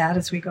more about that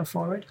as we go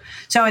forward.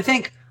 So I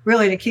think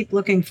really to keep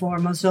looking for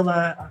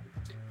Mozilla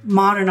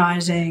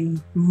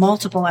modernizing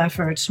multiple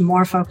efforts,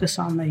 more focus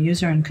on the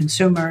user and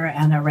consumer,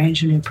 and a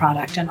range of new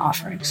product and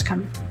offerings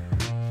coming.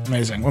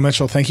 Amazing. Well,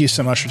 Mitchell, thank you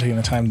so much for taking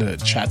the time to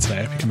chat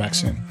today. I hope you come back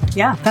soon.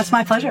 Yeah, that's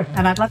my pleasure,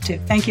 and I'd love to.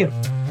 Thank you.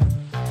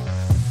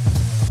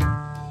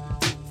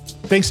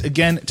 Thanks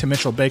again to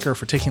Mitchell Baker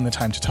for taking the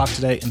time to talk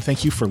today, and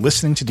thank you for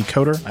listening to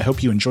Decoder. I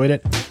hope you enjoyed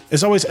it.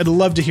 As always, I'd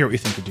love to hear what you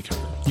think of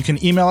Decoder. You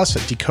can email us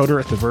at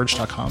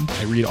decoder@theverge.com.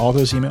 I read all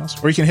those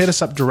emails. Or you can hit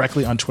us up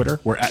directly on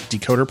Twitter. We're at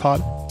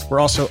DecoderPod. We're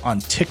also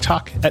on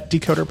TikTok at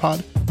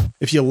DecoderPod.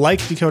 If you like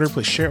Decoder,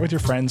 please share it with your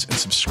friends and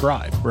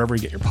subscribe wherever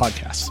you get your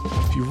podcasts.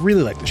 If you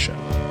really like the show,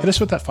 hit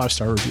us with that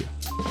 5-star review.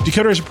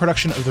 Decoder is a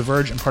production of The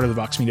Verge and part of the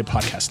Vox Media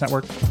Podcast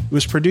Network. It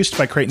was produced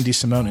by Creighton D.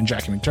 Simone and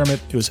Jackie McDermott.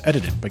 It was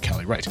edited by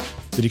Kelly Wright.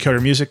 The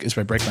Decoder music is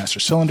by Breakmaster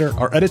Cylinder.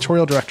 Our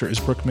editorial director is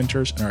Brooke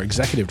Minters, and our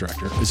executive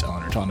director is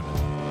Eleanor Donovan.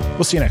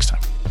 We'll see you next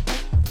time.